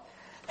God!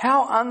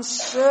 How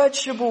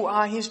unsearchable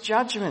are His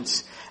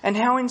judgments, and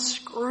how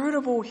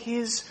inscrutable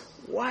His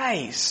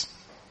ways."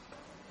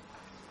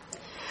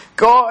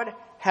 God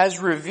has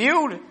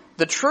revealed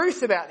the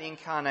truth about the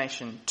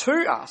incarnation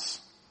to us,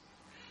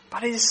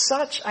 but it is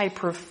such a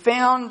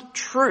profound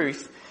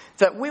truth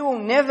that we will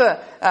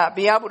never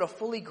be able to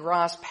fully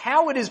grasp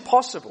how it is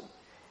possible,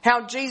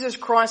 how Jesus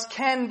Christ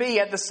can be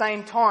at the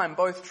same time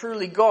both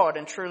truly God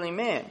and truly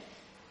man.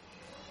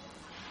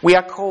 We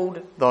are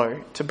called,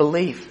 though, to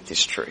believe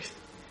this truth.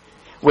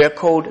 We are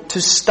called to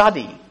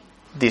study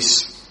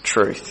this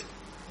truth.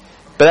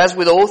 But as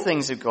with all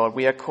things of God,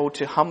 we are called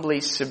to humbly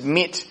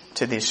submit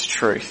to this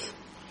truth,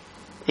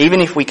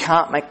 even if we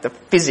can't make the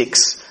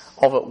physics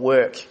of it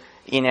work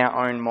in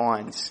our own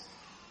minds.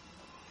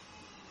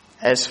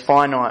 As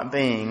finite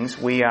beings,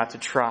 we are to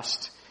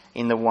trust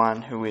in the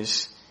one who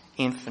is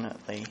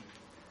infinitely,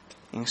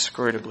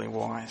 inscrutably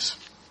wise.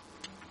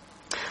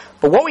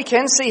 But what we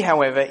can see,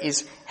 however,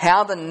 is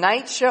how the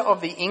nature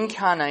of the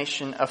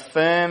incarnation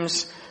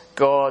affirms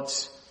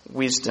God's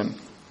wisdom.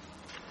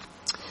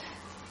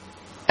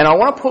 And I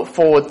want to put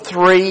forward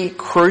 3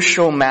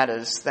 crucial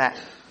matters that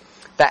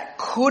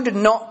could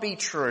not be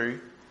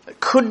true, that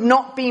could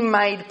not be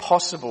made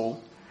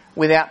possible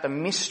without the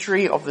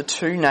mystery of the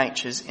two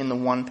natures in the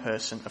one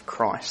person of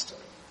Christ.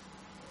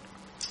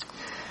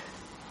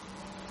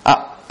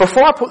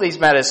 Before I put these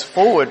matters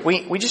forward,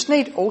 we just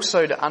need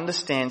also to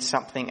understand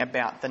something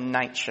about the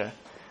nature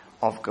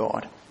of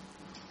God.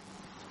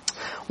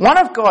 One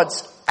of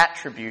God's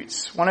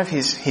attributes, one of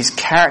his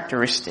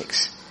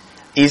characteristics,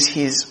 is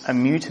His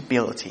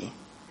immutability.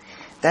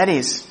 That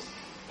is,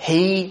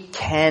 He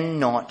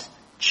cannot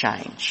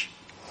change.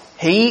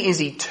 He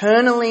is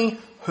eternally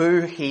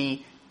who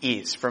He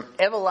is, from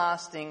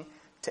everlasting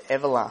to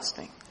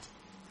everlasting.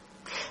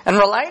 And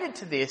related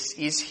to this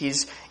is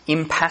His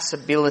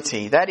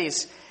impassibility. That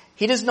is,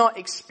 He does not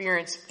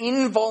experience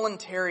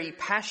involuntary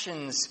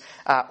passions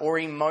or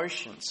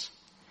emotions.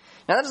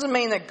 Now that doesn't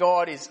mean that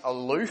God is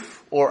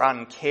aloof or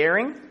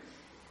uncaring.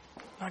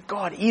 No,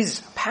 God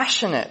is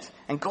passionate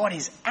and God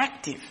is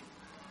active.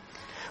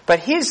 But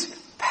His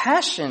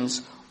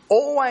passions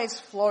always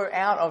flow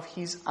out of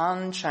His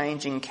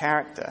unchanging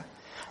character,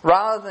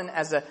 rather than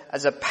as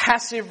a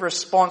passive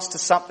response to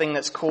something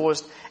that's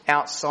caused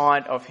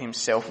outside of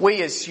Himself.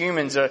 We as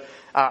humans are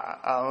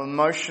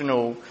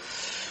emotional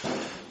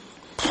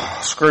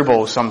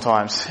screwballs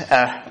sometimes.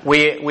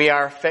 We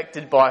are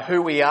affected by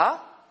who we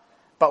are,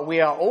 but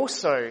we are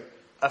also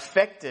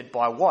affected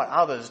by what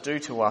others do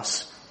to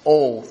us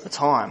all the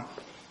time.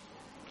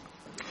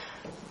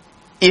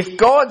 If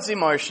God's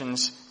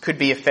emotions could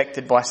be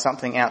affected by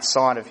something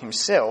outside of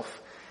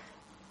Himself,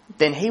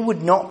 then He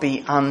would not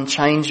be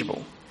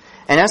unchangeable.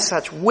 And as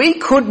such, we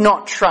could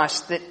not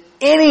trust that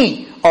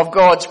any of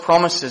God's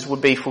promises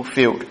would be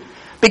fulfilled,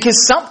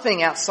 because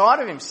something outside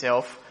of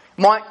Himself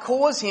might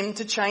cause Him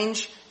to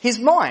change His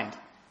mind.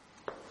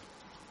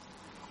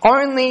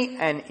 Only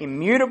an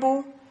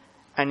immutable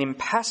an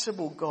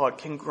impassible God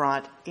can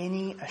grant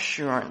any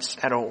assurance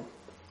at all.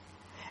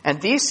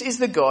 And this is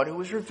the God who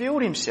has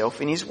revealed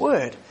himself in his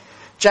word.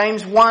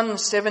 James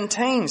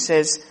 1:17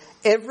 says,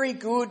 "Every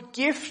good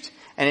gift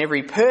and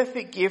every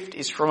perfect gift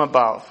is from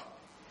above,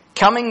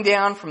 coming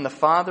down from the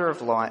Father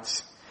of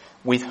lights,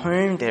 with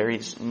whom there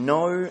is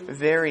no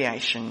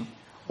variation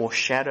or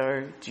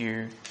shadow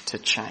due to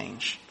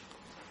change."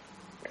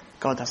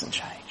 God doesn't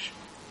change.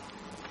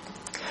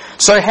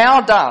 So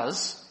how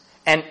does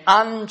an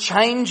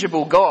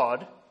unchangeable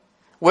God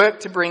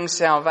work to bring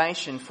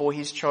salvation for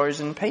his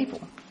chosen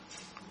people?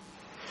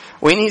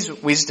 Well, in his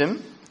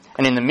wisdom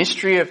and in the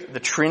mystery of the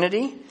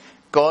Trinity,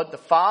 God the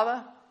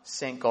Father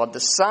sent God the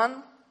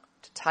Son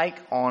to take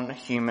on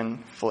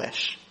human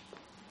flesh.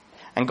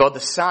 And God the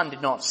Son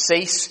did not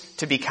cease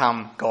to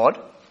become God,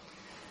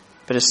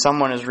 but as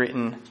someone has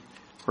written,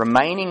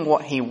 remaining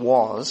what he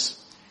was,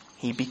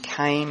 he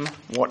became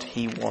what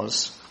he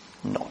was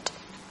not.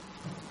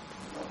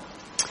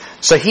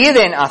 So here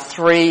then are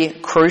three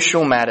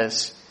crucial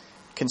matters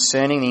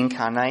concerning the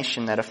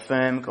incarnation that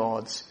affirm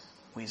God's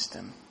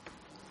wisdom.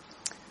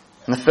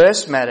 And the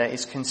first matter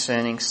is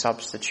concerning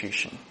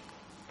substitution.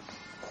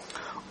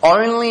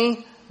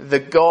 Only the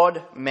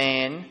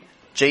God-man,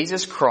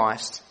 Jesus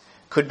Christ,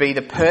 could be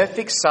the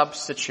perfect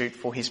substitute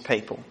for his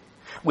people,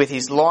 with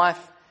his life,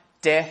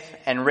 death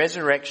and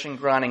resurrection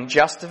granting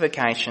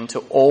justification to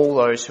all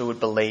those who would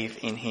believe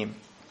in him.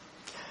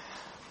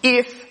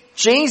 If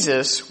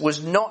Jesus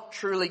was not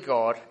truly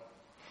God,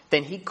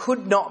 then he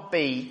could not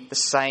be the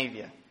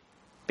Saviour,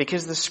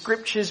 because the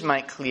Scriptures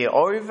make clear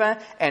over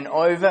and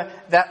over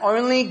that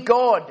only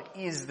God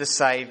is the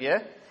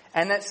Saviour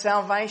and that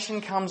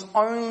salvation comes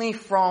only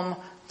from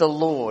the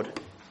Lord.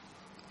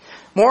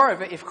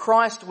 Moreover, if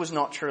Christ was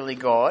not truly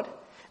God,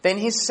 then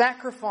his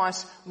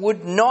sacrifice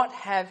would not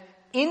have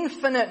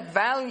infinite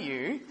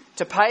value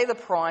to pay the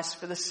price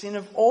for the sin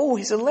of all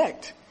his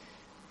elect.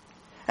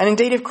 And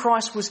indeed, if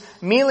Christ was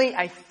merely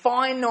a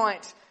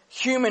finite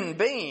human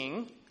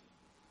being,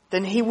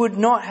 then he would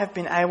not have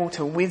been able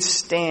to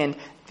withstand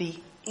the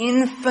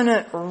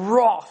infinite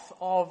wrath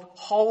of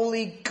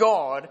holy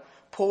God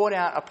poured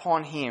out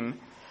upon him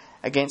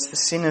against the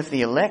sin of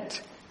the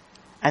elect,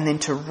 and then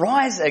to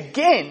rise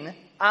again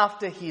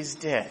after his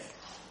death.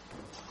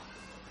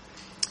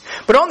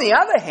 But on the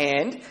other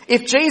hand,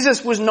 if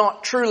Jesus was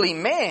not truly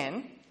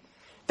man,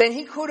 then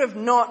he could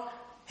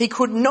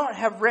not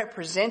have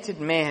represented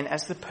man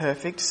as the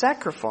perfect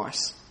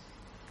sacrifice.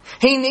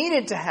 He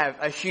needed to have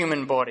a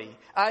human body,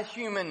 a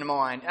human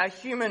mind, a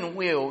human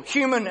will,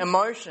 human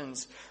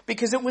emotions,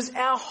 because it was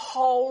our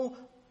whole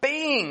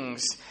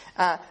beings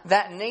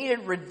that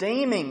needed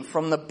redeeming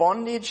from the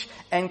bondage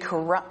and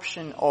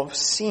corruption of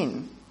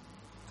sin.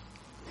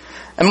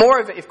 And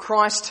moreover, if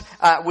Christ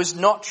was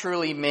not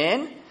truly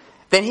man,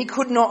 then he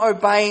could not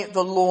obey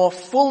the law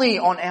fully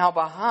on our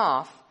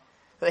behalf,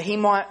 that he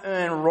might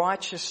earn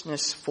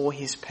righteousness for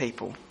his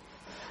people.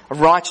 A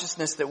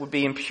righteousness that would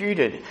be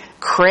imputed,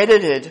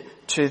 credited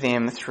to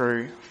them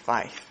through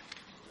faith.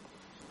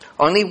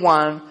 Only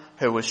one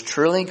who was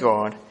truly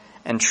God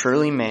and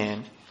truly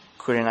man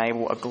could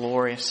enable a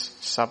glorious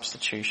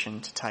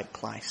substitution to take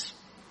place.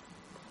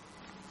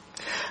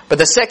 But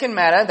the second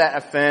matter that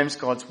affirms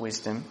God's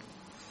wisdom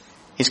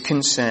is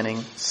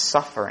concerning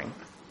suffering.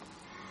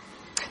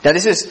 Now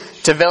this is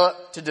to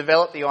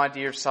develop the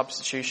idea of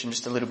substitution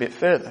just a little bit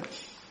further.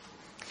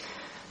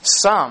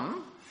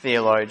 Some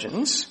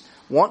theologians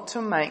want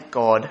to make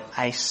God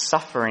a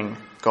suffering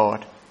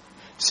God,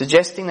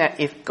 suggesting that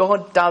if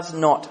God does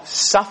not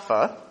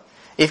suffer,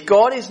 if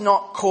God is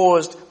not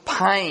caused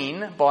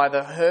pain by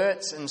the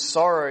hurts and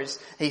sorrows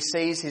he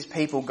sees his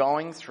people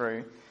going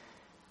through,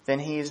 then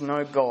he is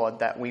no God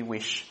that we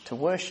wish to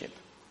worship.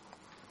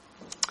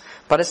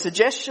 But a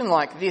suggestion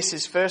like this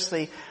is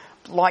firstly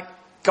like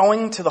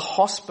going to the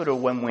hospital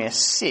when we're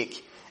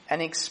sick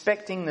and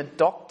expecting the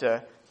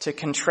doctor to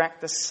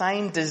contract the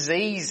same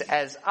disease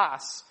as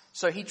us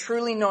so he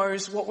truly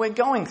knows what we're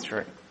going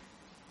through.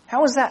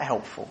 How is that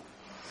helpful?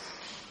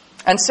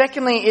 And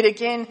secondly, it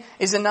again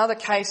is another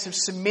case of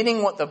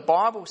submitting what the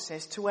Bible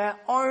says to our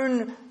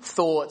own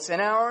thoughts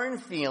and our own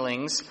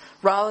feelings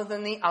rather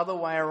than the other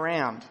way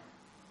around.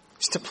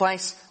 It's to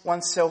place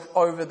oneself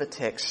over the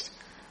text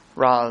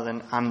rather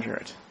than under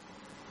it.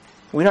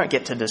 We don't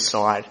get to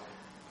decide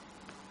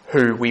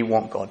who we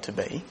want God to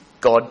be.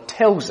 God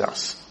tells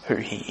us who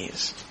he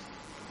is.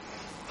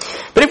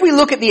 But if we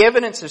look at the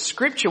evidence of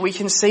Scripture, we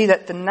can see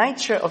that the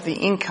nature of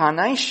the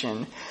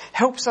incarnation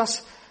helps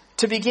us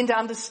to begin to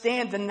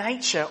understand the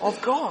nature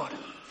of God.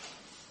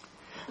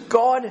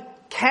 God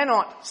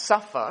cannot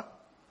suffer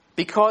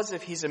because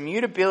of his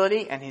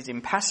immutability and his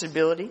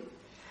impassibility,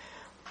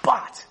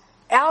 but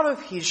out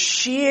of his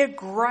sheer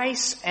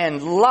grace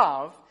and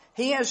love,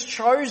 he has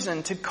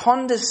chosen to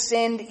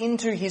condescend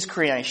into his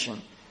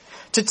creation,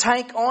 to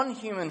take on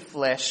human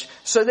flesh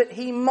so that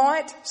he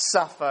might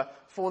suffer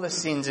for the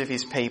sins of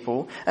his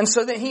people and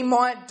so that he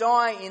might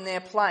die in their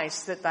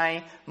place that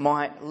they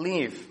might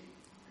live.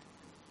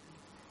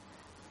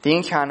 The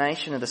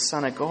incarnation of the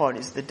Son of God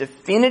is the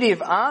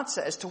definitive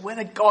answer as to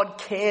whether God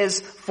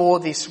cares for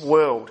this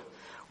world.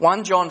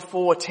 1 John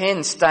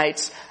 4:10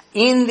 states,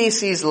 "In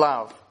this is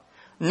love,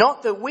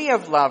 not that we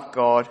have loved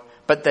God,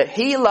 but that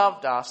he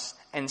loved us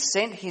and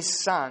sent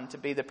his Son to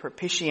be the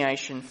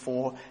propitiation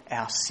for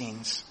our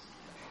sins."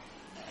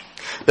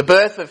 The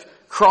birth of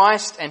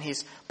Christ and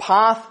his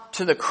path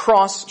to the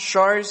cross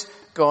shows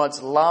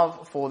God's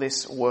love for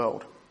this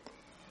world.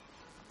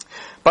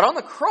 But on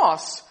the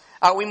cross,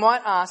 we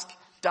might ask,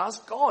 does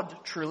God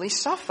truly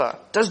suffer?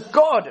 Does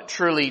God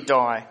truly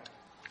die?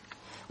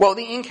 Well,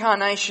 the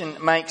incarnation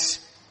makes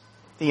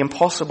the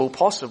impossible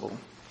possible.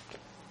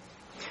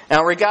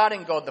 Now,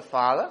 regarding God the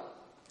Father,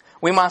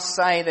 we must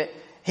say that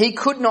he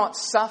could not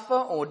suffer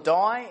or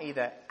die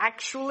either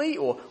actually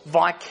or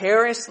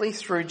vicariously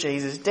through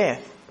Jesus'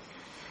 death.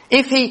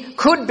 If he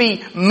could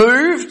be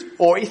moved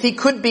or if he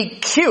could be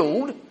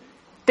killed,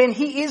 then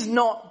he is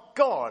not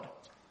God.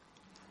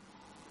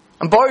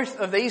 And both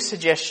of these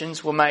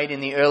suggestions were made in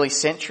the early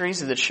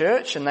centuries of the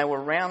church, and they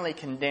were roundly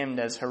condemned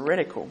as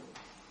heretical.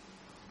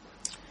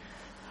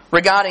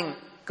 Regarding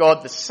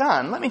God the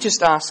Son, let me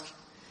just ask,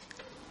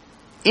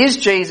 is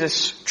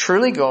Jesus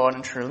truly God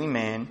and truly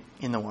man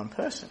in the one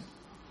person?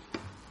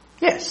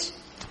 Yes.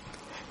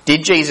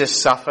 Did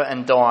Jesus suffer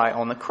and die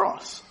on the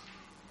cross?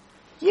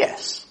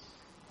 Yes.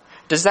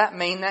 Does that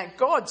mean that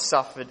God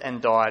suffered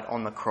and died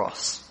on the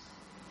cross?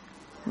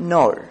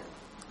 No.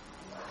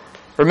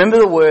 Remember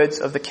the words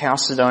of the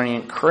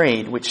Chalcedonian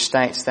Creed, which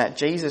states that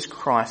Jesus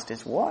Christ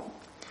is what?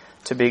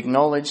 To be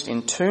acknowledged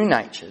in two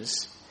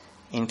natures,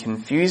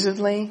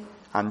 inconfusedly,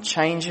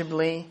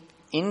 unchangeably,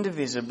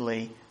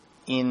 indivisibly,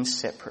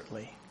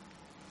 inseparably.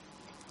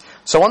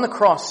 So on the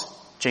cross,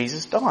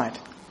 Jesus died.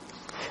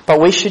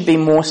 But we should be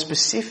more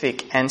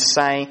specific and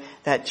say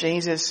that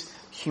Jesus'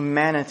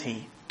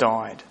 humanity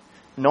died,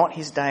 not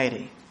his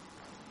deity.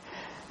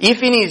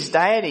 If in his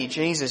deity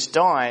Jesus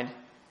died,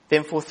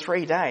 then for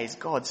 3 days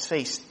God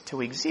ceased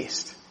to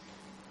exist.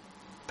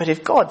 But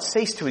if God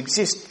ceased to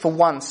exist for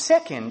 1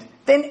 second,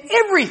 then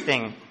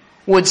everything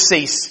would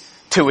cease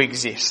to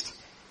exist.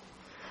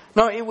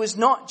 No, it was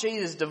not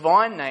Jesus'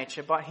 divine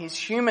nature, but his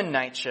human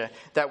nature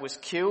that was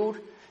killed,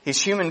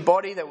 his human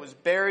body that was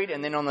buried,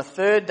 and then on the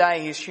 3rd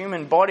day his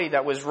human body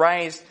that was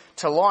raised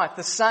to life.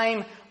 The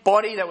same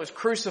body that was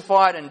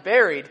crucified and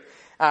buried,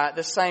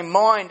 the same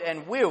mind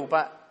and will,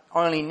 but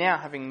only now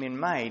having been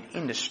made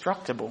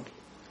indestructible.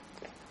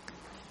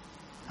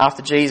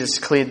 After Jesus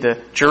cleared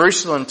the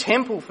Jerusalem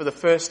temple for the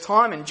first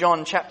time in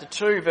John chapter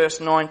 2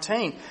 verse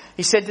 19,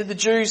 he said to the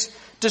Jews,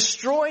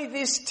 "Destroy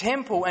this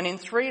temple and in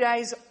 3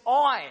 days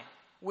I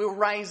will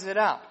raise it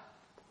up."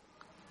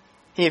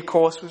 He of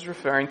course was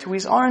referring to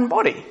his own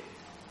body.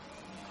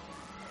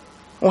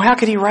 Well, how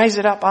could he raise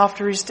it up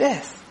after his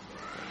death?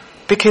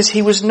 Because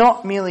he was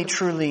not merely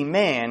truly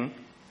man,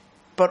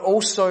 but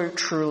also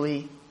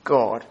truly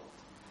God.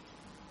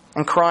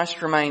 And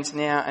Christ remains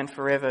now and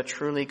forever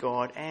truly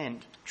God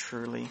and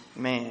truly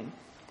man.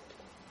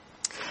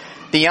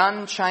 The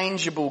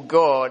unchangeable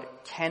God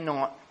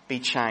cannot be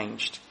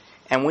changed,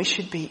 and we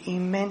should be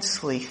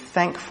immensely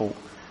thankful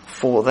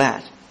for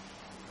that.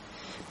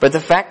 But the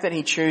fact that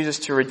he chooses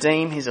to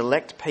redeem his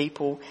elect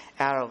people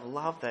out of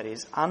love that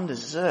is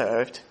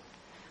undeserved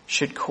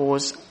should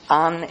cause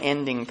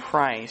unending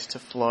praise to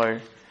flow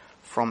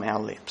from our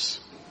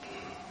lips.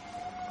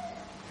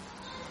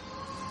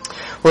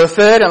 Well, the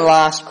third and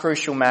last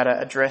crucial matter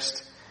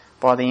addressed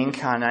by the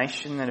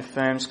incarnation that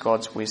affirms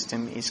God's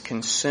wisdom is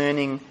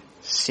concerning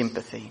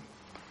sympathy.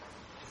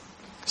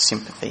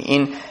 Sympathy.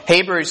 In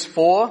Hebrews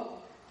 4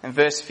 and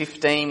verse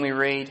 15 we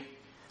read,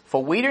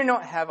 "For we do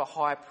not have a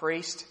high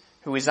priest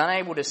who is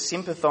unable to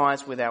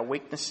sympathise with our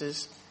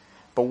weaknesses,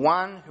 but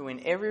one who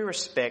in every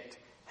respect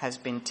has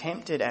been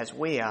tempted as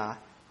we are,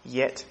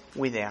 yet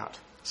without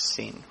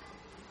sin."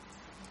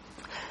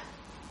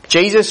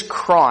 Jesus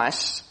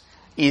Christ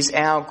is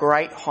our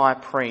great high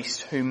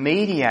priest who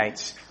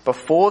mediates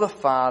before the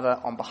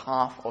Father on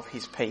behalf of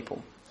his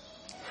people.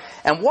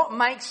 And what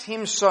makes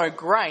him so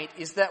great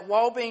is that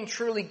while being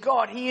truly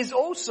God, he is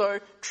also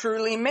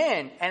truly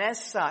man, and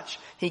as such,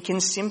 he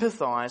can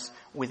sympathise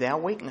with our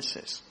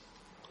weaknesses.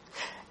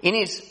 In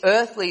his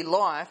earthly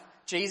life,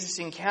 Jesus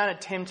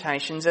encountered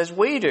temptations as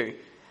we do.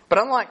 But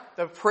unlike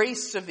the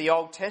priests of the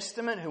Old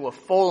Testament who were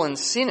fallen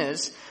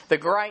sinners, the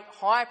great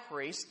high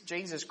priest,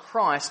 Jesus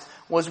Christ,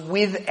 was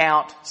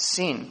without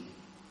sin.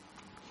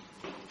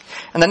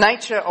 And the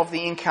nature of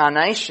the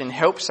incarnation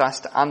helps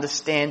us to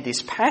understand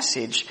this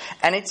passage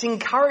and its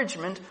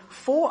encouragement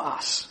for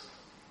us.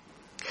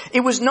 It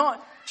was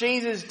not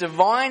Jesus'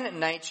 divine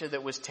nature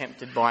that was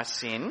tempted by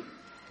sin,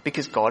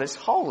 because God is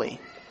holy.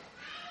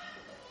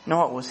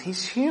 No, it was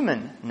his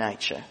human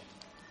nature.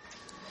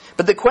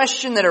 But the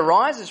question that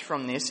arises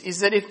from this is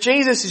that if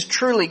Jesus is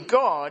truly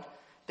God,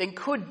 then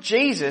could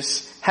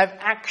Jesus have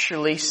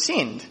actually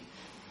sinned?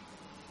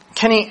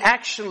 Can he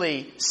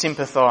actually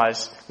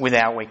sympathise with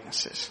our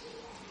weaknesses?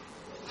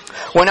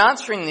 When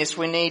answering this,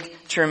 we need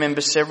to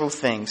remember several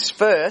things.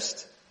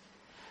 First,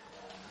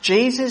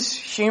 Jesus'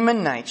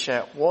 human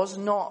nature was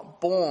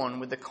not born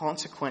with the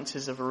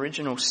consequences of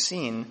original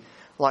sin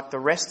like the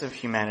rest of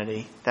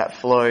humanity that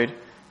flowed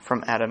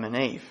from Adam and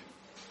Eve.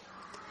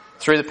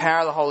 Through the power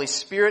of the Holy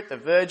Spirit, the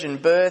virgin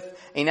birth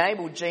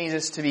enabled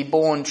Jesus to be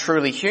born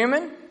truly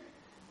human,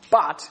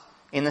 but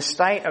in the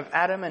state of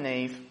Adam and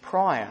Eve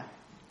prior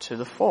to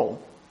the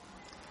fall.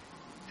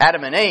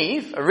 Adam and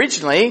Eve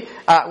originally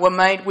were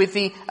made with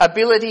the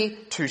ability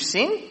to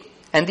sin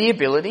and the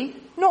ability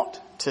not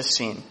to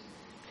sin.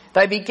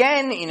 They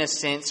began, in a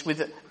sense,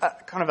 with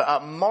a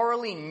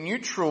morally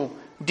neutral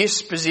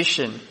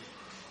disposition.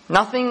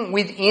 Nothing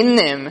within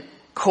them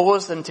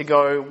caused them to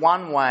go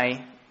one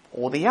way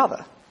or the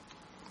other.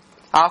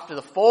 After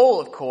the fall,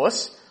 of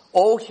course,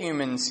 all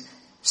humans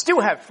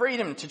still have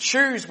freedom to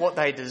choose what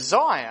they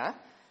desire,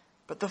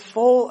 but the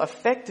fall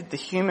affected the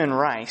human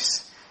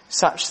race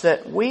such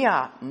that we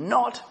are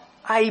not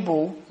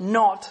able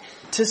not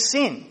to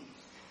sin.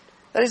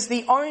 That is,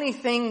 the only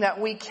thing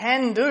that we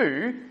can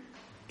do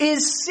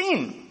is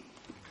sin.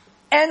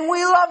 And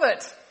we love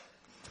it.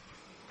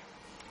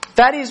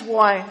 That is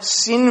why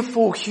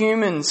sinful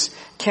humans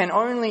can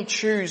only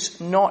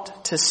choose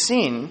not to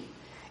sin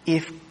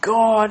if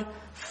God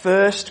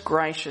first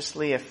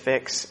graciously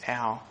affects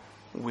our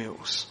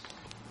wills.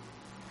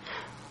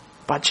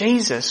 But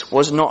Jesus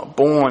was not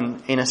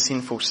born in a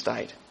sinful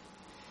state.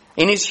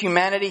 In his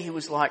humanity, he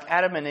was like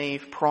Adam and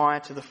Eve prior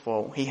to the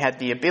fall. He had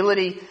the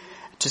ability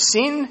to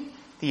sin,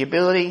 the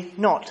ability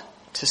not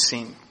to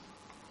sin.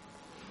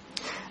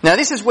 Now,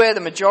 this is where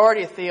the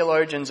majority of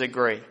theologians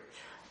agree.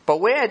 But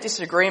where a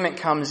disagreement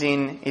comes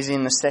in is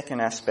in the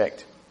second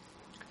aspect.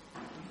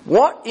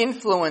 What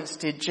influence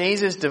did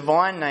Jesus'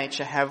 divine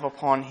nature have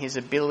upon his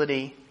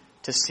ability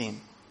to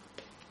sin?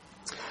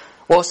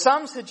 Well,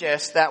 some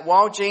suggest that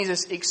while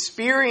Jesus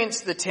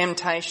experienced the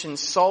temptation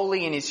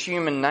solely in his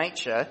human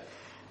nature,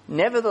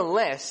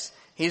 nevertheless,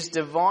 his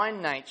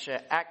divine nature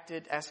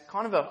acted as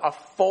kind of a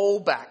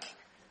fallback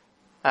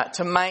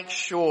to make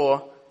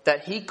sure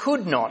that he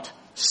could not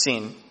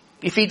sin.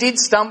 If he did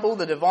stumble,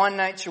 the divine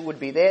nature would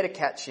be there to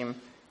catch him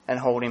and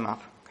hold him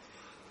up.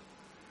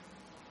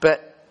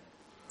 But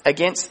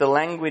against the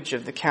language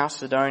of the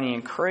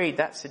Chalcedonian Creed,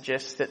 that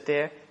suggests that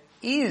there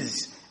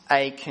is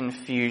a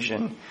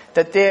confusion,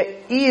 that there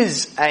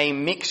is a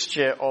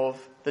mixture of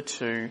the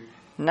two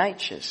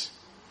natures.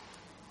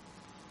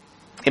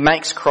 It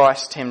makes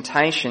Christ's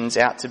temptations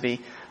out to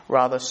be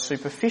rather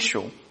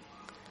superficial,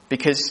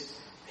 because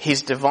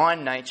his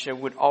divine nature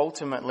would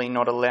ultimately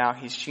not allow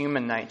his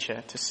human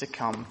nature to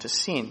succumb to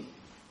sin.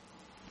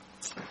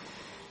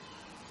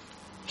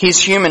 His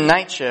human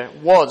nature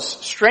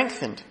was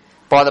strengthened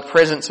by the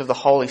presence of the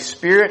Holy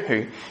Spirit,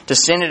 who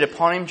descended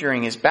upon him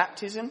during his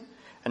baptism,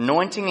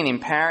 anointing and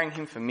empowering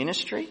him for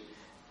ministry,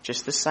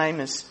 just the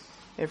same as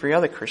every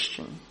other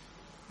Christian.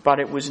 But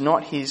it was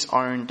not his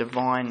own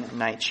divine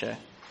nature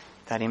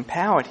that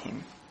empowered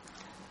him.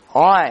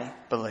 I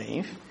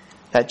believe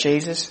that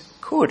Jesus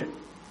could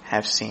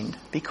have sinned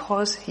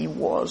because he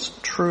was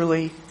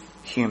truly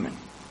human.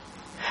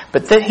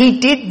 But that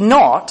he did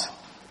not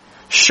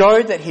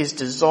showed that his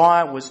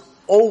desire was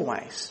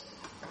always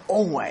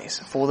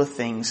for the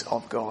things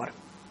of God.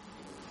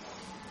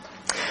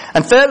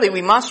 And thirdly,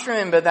 we must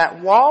remember that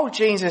while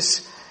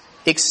Jesus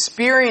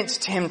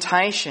experienced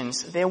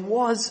temptations, there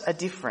was a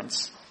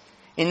difference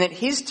in that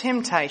his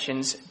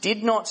temptations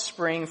did not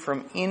spring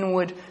from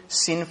inward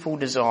sinful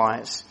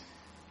desires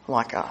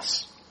like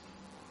us.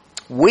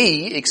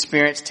 We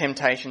experience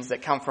temptations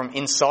that come from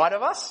inside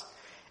of us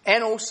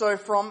and also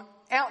from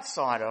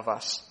outside of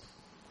us.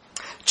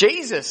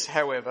 Jesus,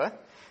 however,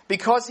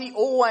 because he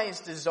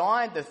always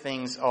desired the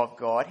things of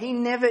God, he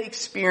never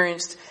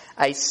experienced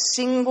a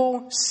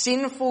single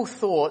sinful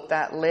thought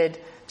that led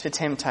to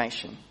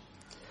temptation.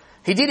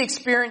 He did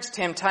experience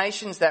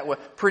temptations that were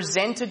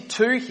presented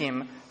to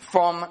him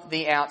from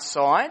the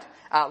outside,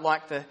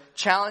 like the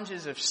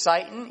challenges of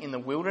Satan in the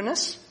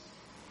wilderness.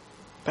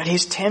 But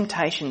his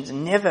temptations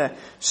never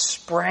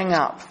sprang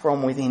up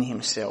from within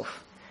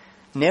himself,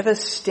 never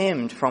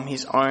stemmed from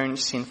his own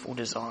sinful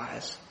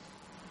desires,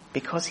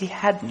 because he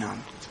had none.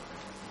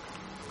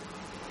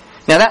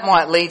 Now that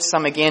might lead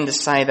some again to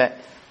say that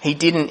he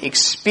didn't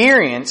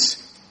experience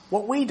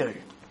what we do.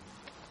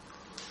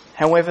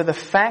 However, the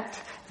fact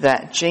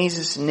that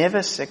Jesus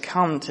never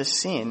succumbed to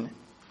sin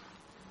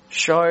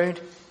showed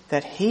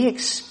that he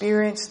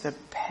experienced the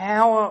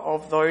power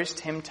of those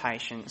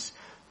temptations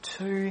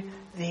to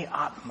the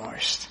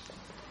utmost.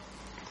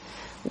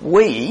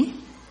 We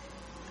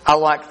are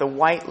like the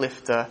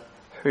weightlifter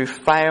who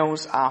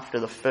fails after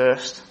the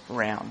first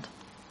round,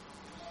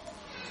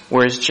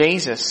 whereas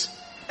Jesus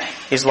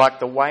is like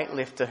the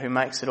weightlifter who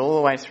makes it all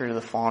the way through to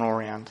the final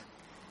round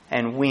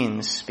and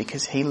wins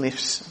because he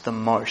lifts the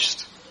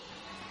most.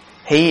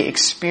 He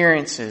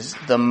experiences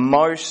the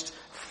most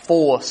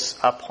force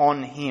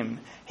upon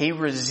him. He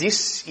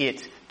resists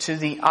it to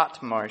the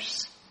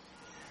utmost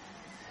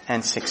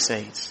and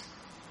succeeds.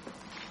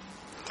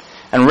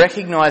 And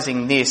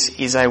recognizing this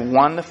is a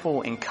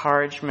wonderful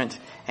encouragement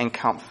and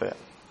comfort.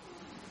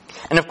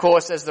 And of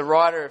course, as the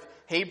writer of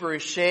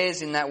Hebrews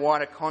shares in that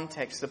wider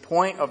context, the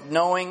point of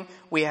knowing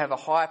we have a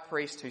high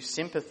priest who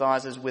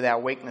sympathises with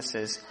our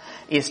weaknesses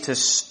is to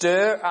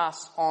stir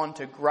us on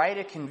to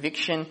greater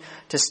conviction,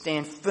 to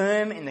stand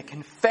firm in the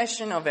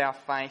confession of our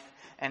faith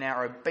and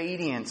our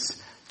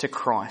obedience to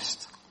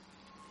Christ.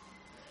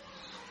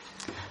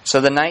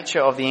 So the nature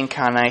of the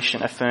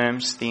incarnation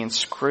affirms the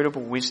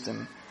inscrutable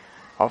wisdom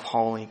of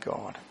holy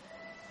God.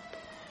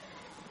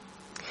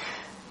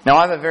 Now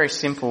I have a very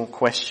simple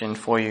question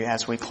for you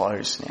as we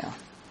close now.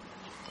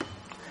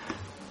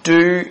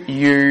 Do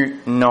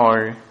you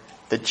know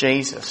the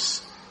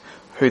Jesus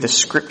who the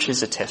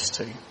Scriptures attest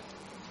to,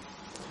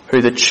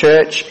 who the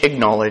church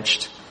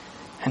acknowledged,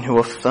 and who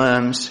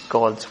affirms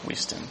God's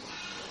wisdom?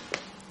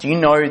 Do you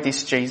know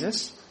this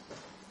Jesus?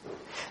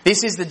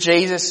 This is the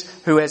Jesus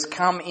who has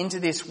come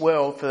into this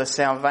world for the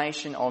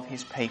salvation of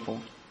his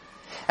people,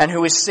 and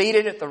who is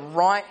seated at the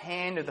right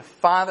hand of the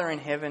Father in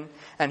heaven,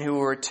 and who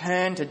will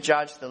return to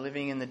judge the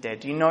living and the dead.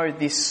 Do you know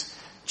this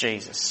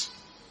Jesus?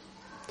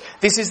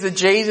 This is the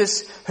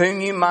Jesus whom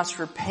you must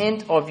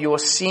repent of your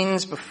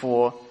sins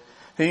before,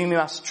 whom you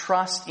must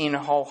trust in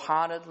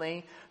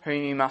wholeheartedly,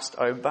 whom you must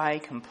obey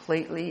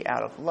completely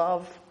out of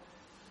love.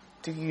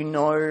 Do you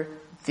know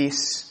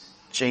this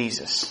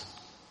Jesus?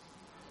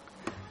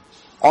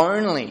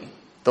 Only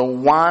the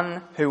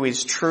one who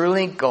is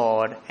truly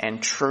God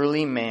and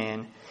truly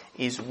man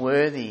is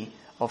worthy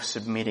of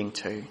submitting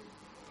to.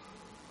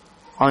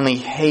 Only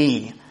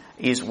he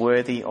is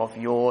worthy of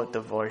your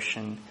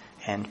devotion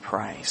and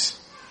praise.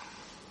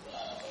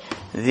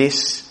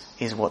 This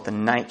is what the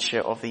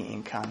nature of the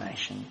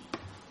incarnation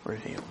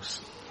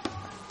reveals.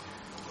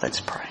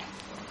 Let's pray.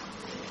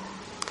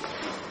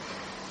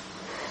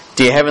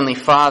 Dear Heavenly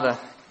Father,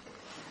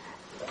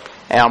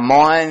 our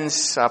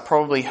minds are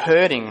probably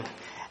hurting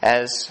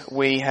as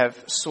we have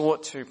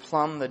sought to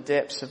plumb the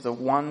depths of the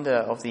wonder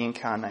of the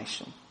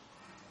incarnation.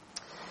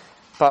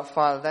 But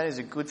Father, that is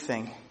a good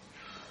thing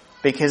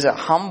because it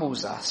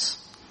humbles us.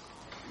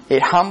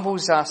 It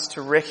humbles us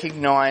to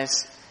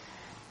recognise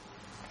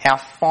our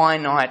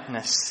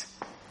finiteness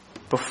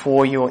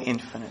before your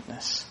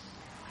infiniteness.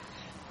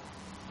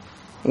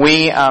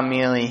 We are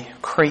merely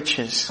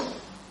creatures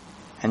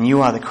and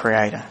you are the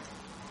Creator.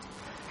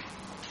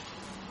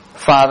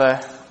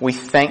 Father, we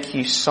thank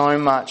you so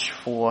much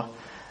for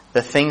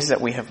the things that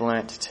we have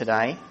learnt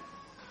today,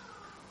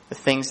 the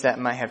things that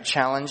may have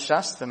challenged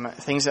us, the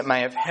things that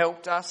may have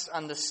helped us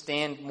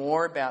understand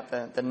more about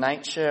the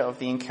nature of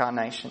the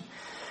incarnation.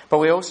 But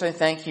we also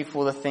thank you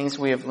for the things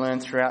we have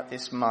learned throughout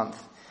this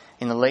month,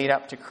 in the lead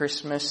up to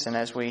Christmas and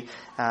as we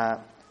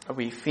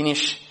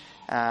finish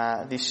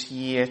this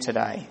year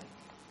today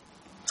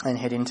and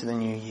head into the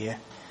new year.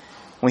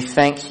 We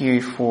thank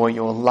you for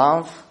your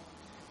love,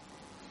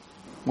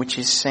 which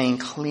is seen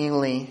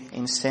clearly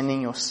in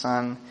sending your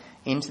Son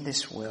into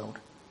this world.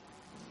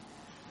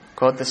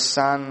 God the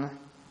Son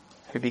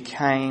who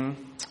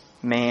became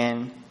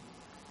man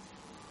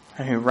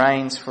and who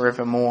reigns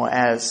forevermore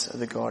as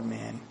the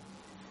God-man,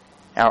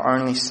 our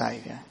only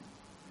Saviour.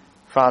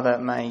 Father,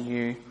 may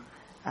you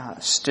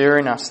stir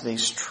in us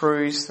these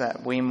truths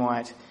that we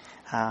might,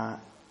 a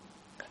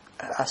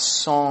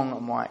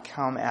song might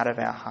come out of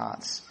our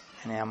hearts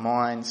and our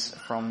minds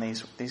from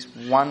these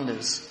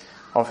wonders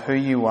of who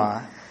you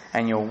are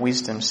and your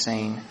wisdom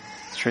seen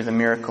through the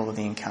miracle of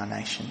the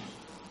incarnation.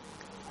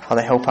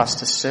 Father, help us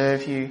to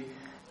serve you,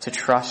 to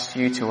trust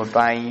you, to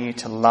obey you,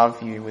 to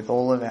love you with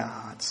all of our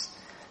hearts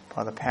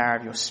by the power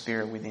of your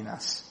Spirit within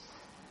us.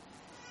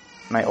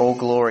 May all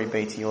glory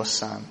be to your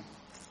Son.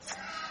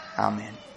 Amen.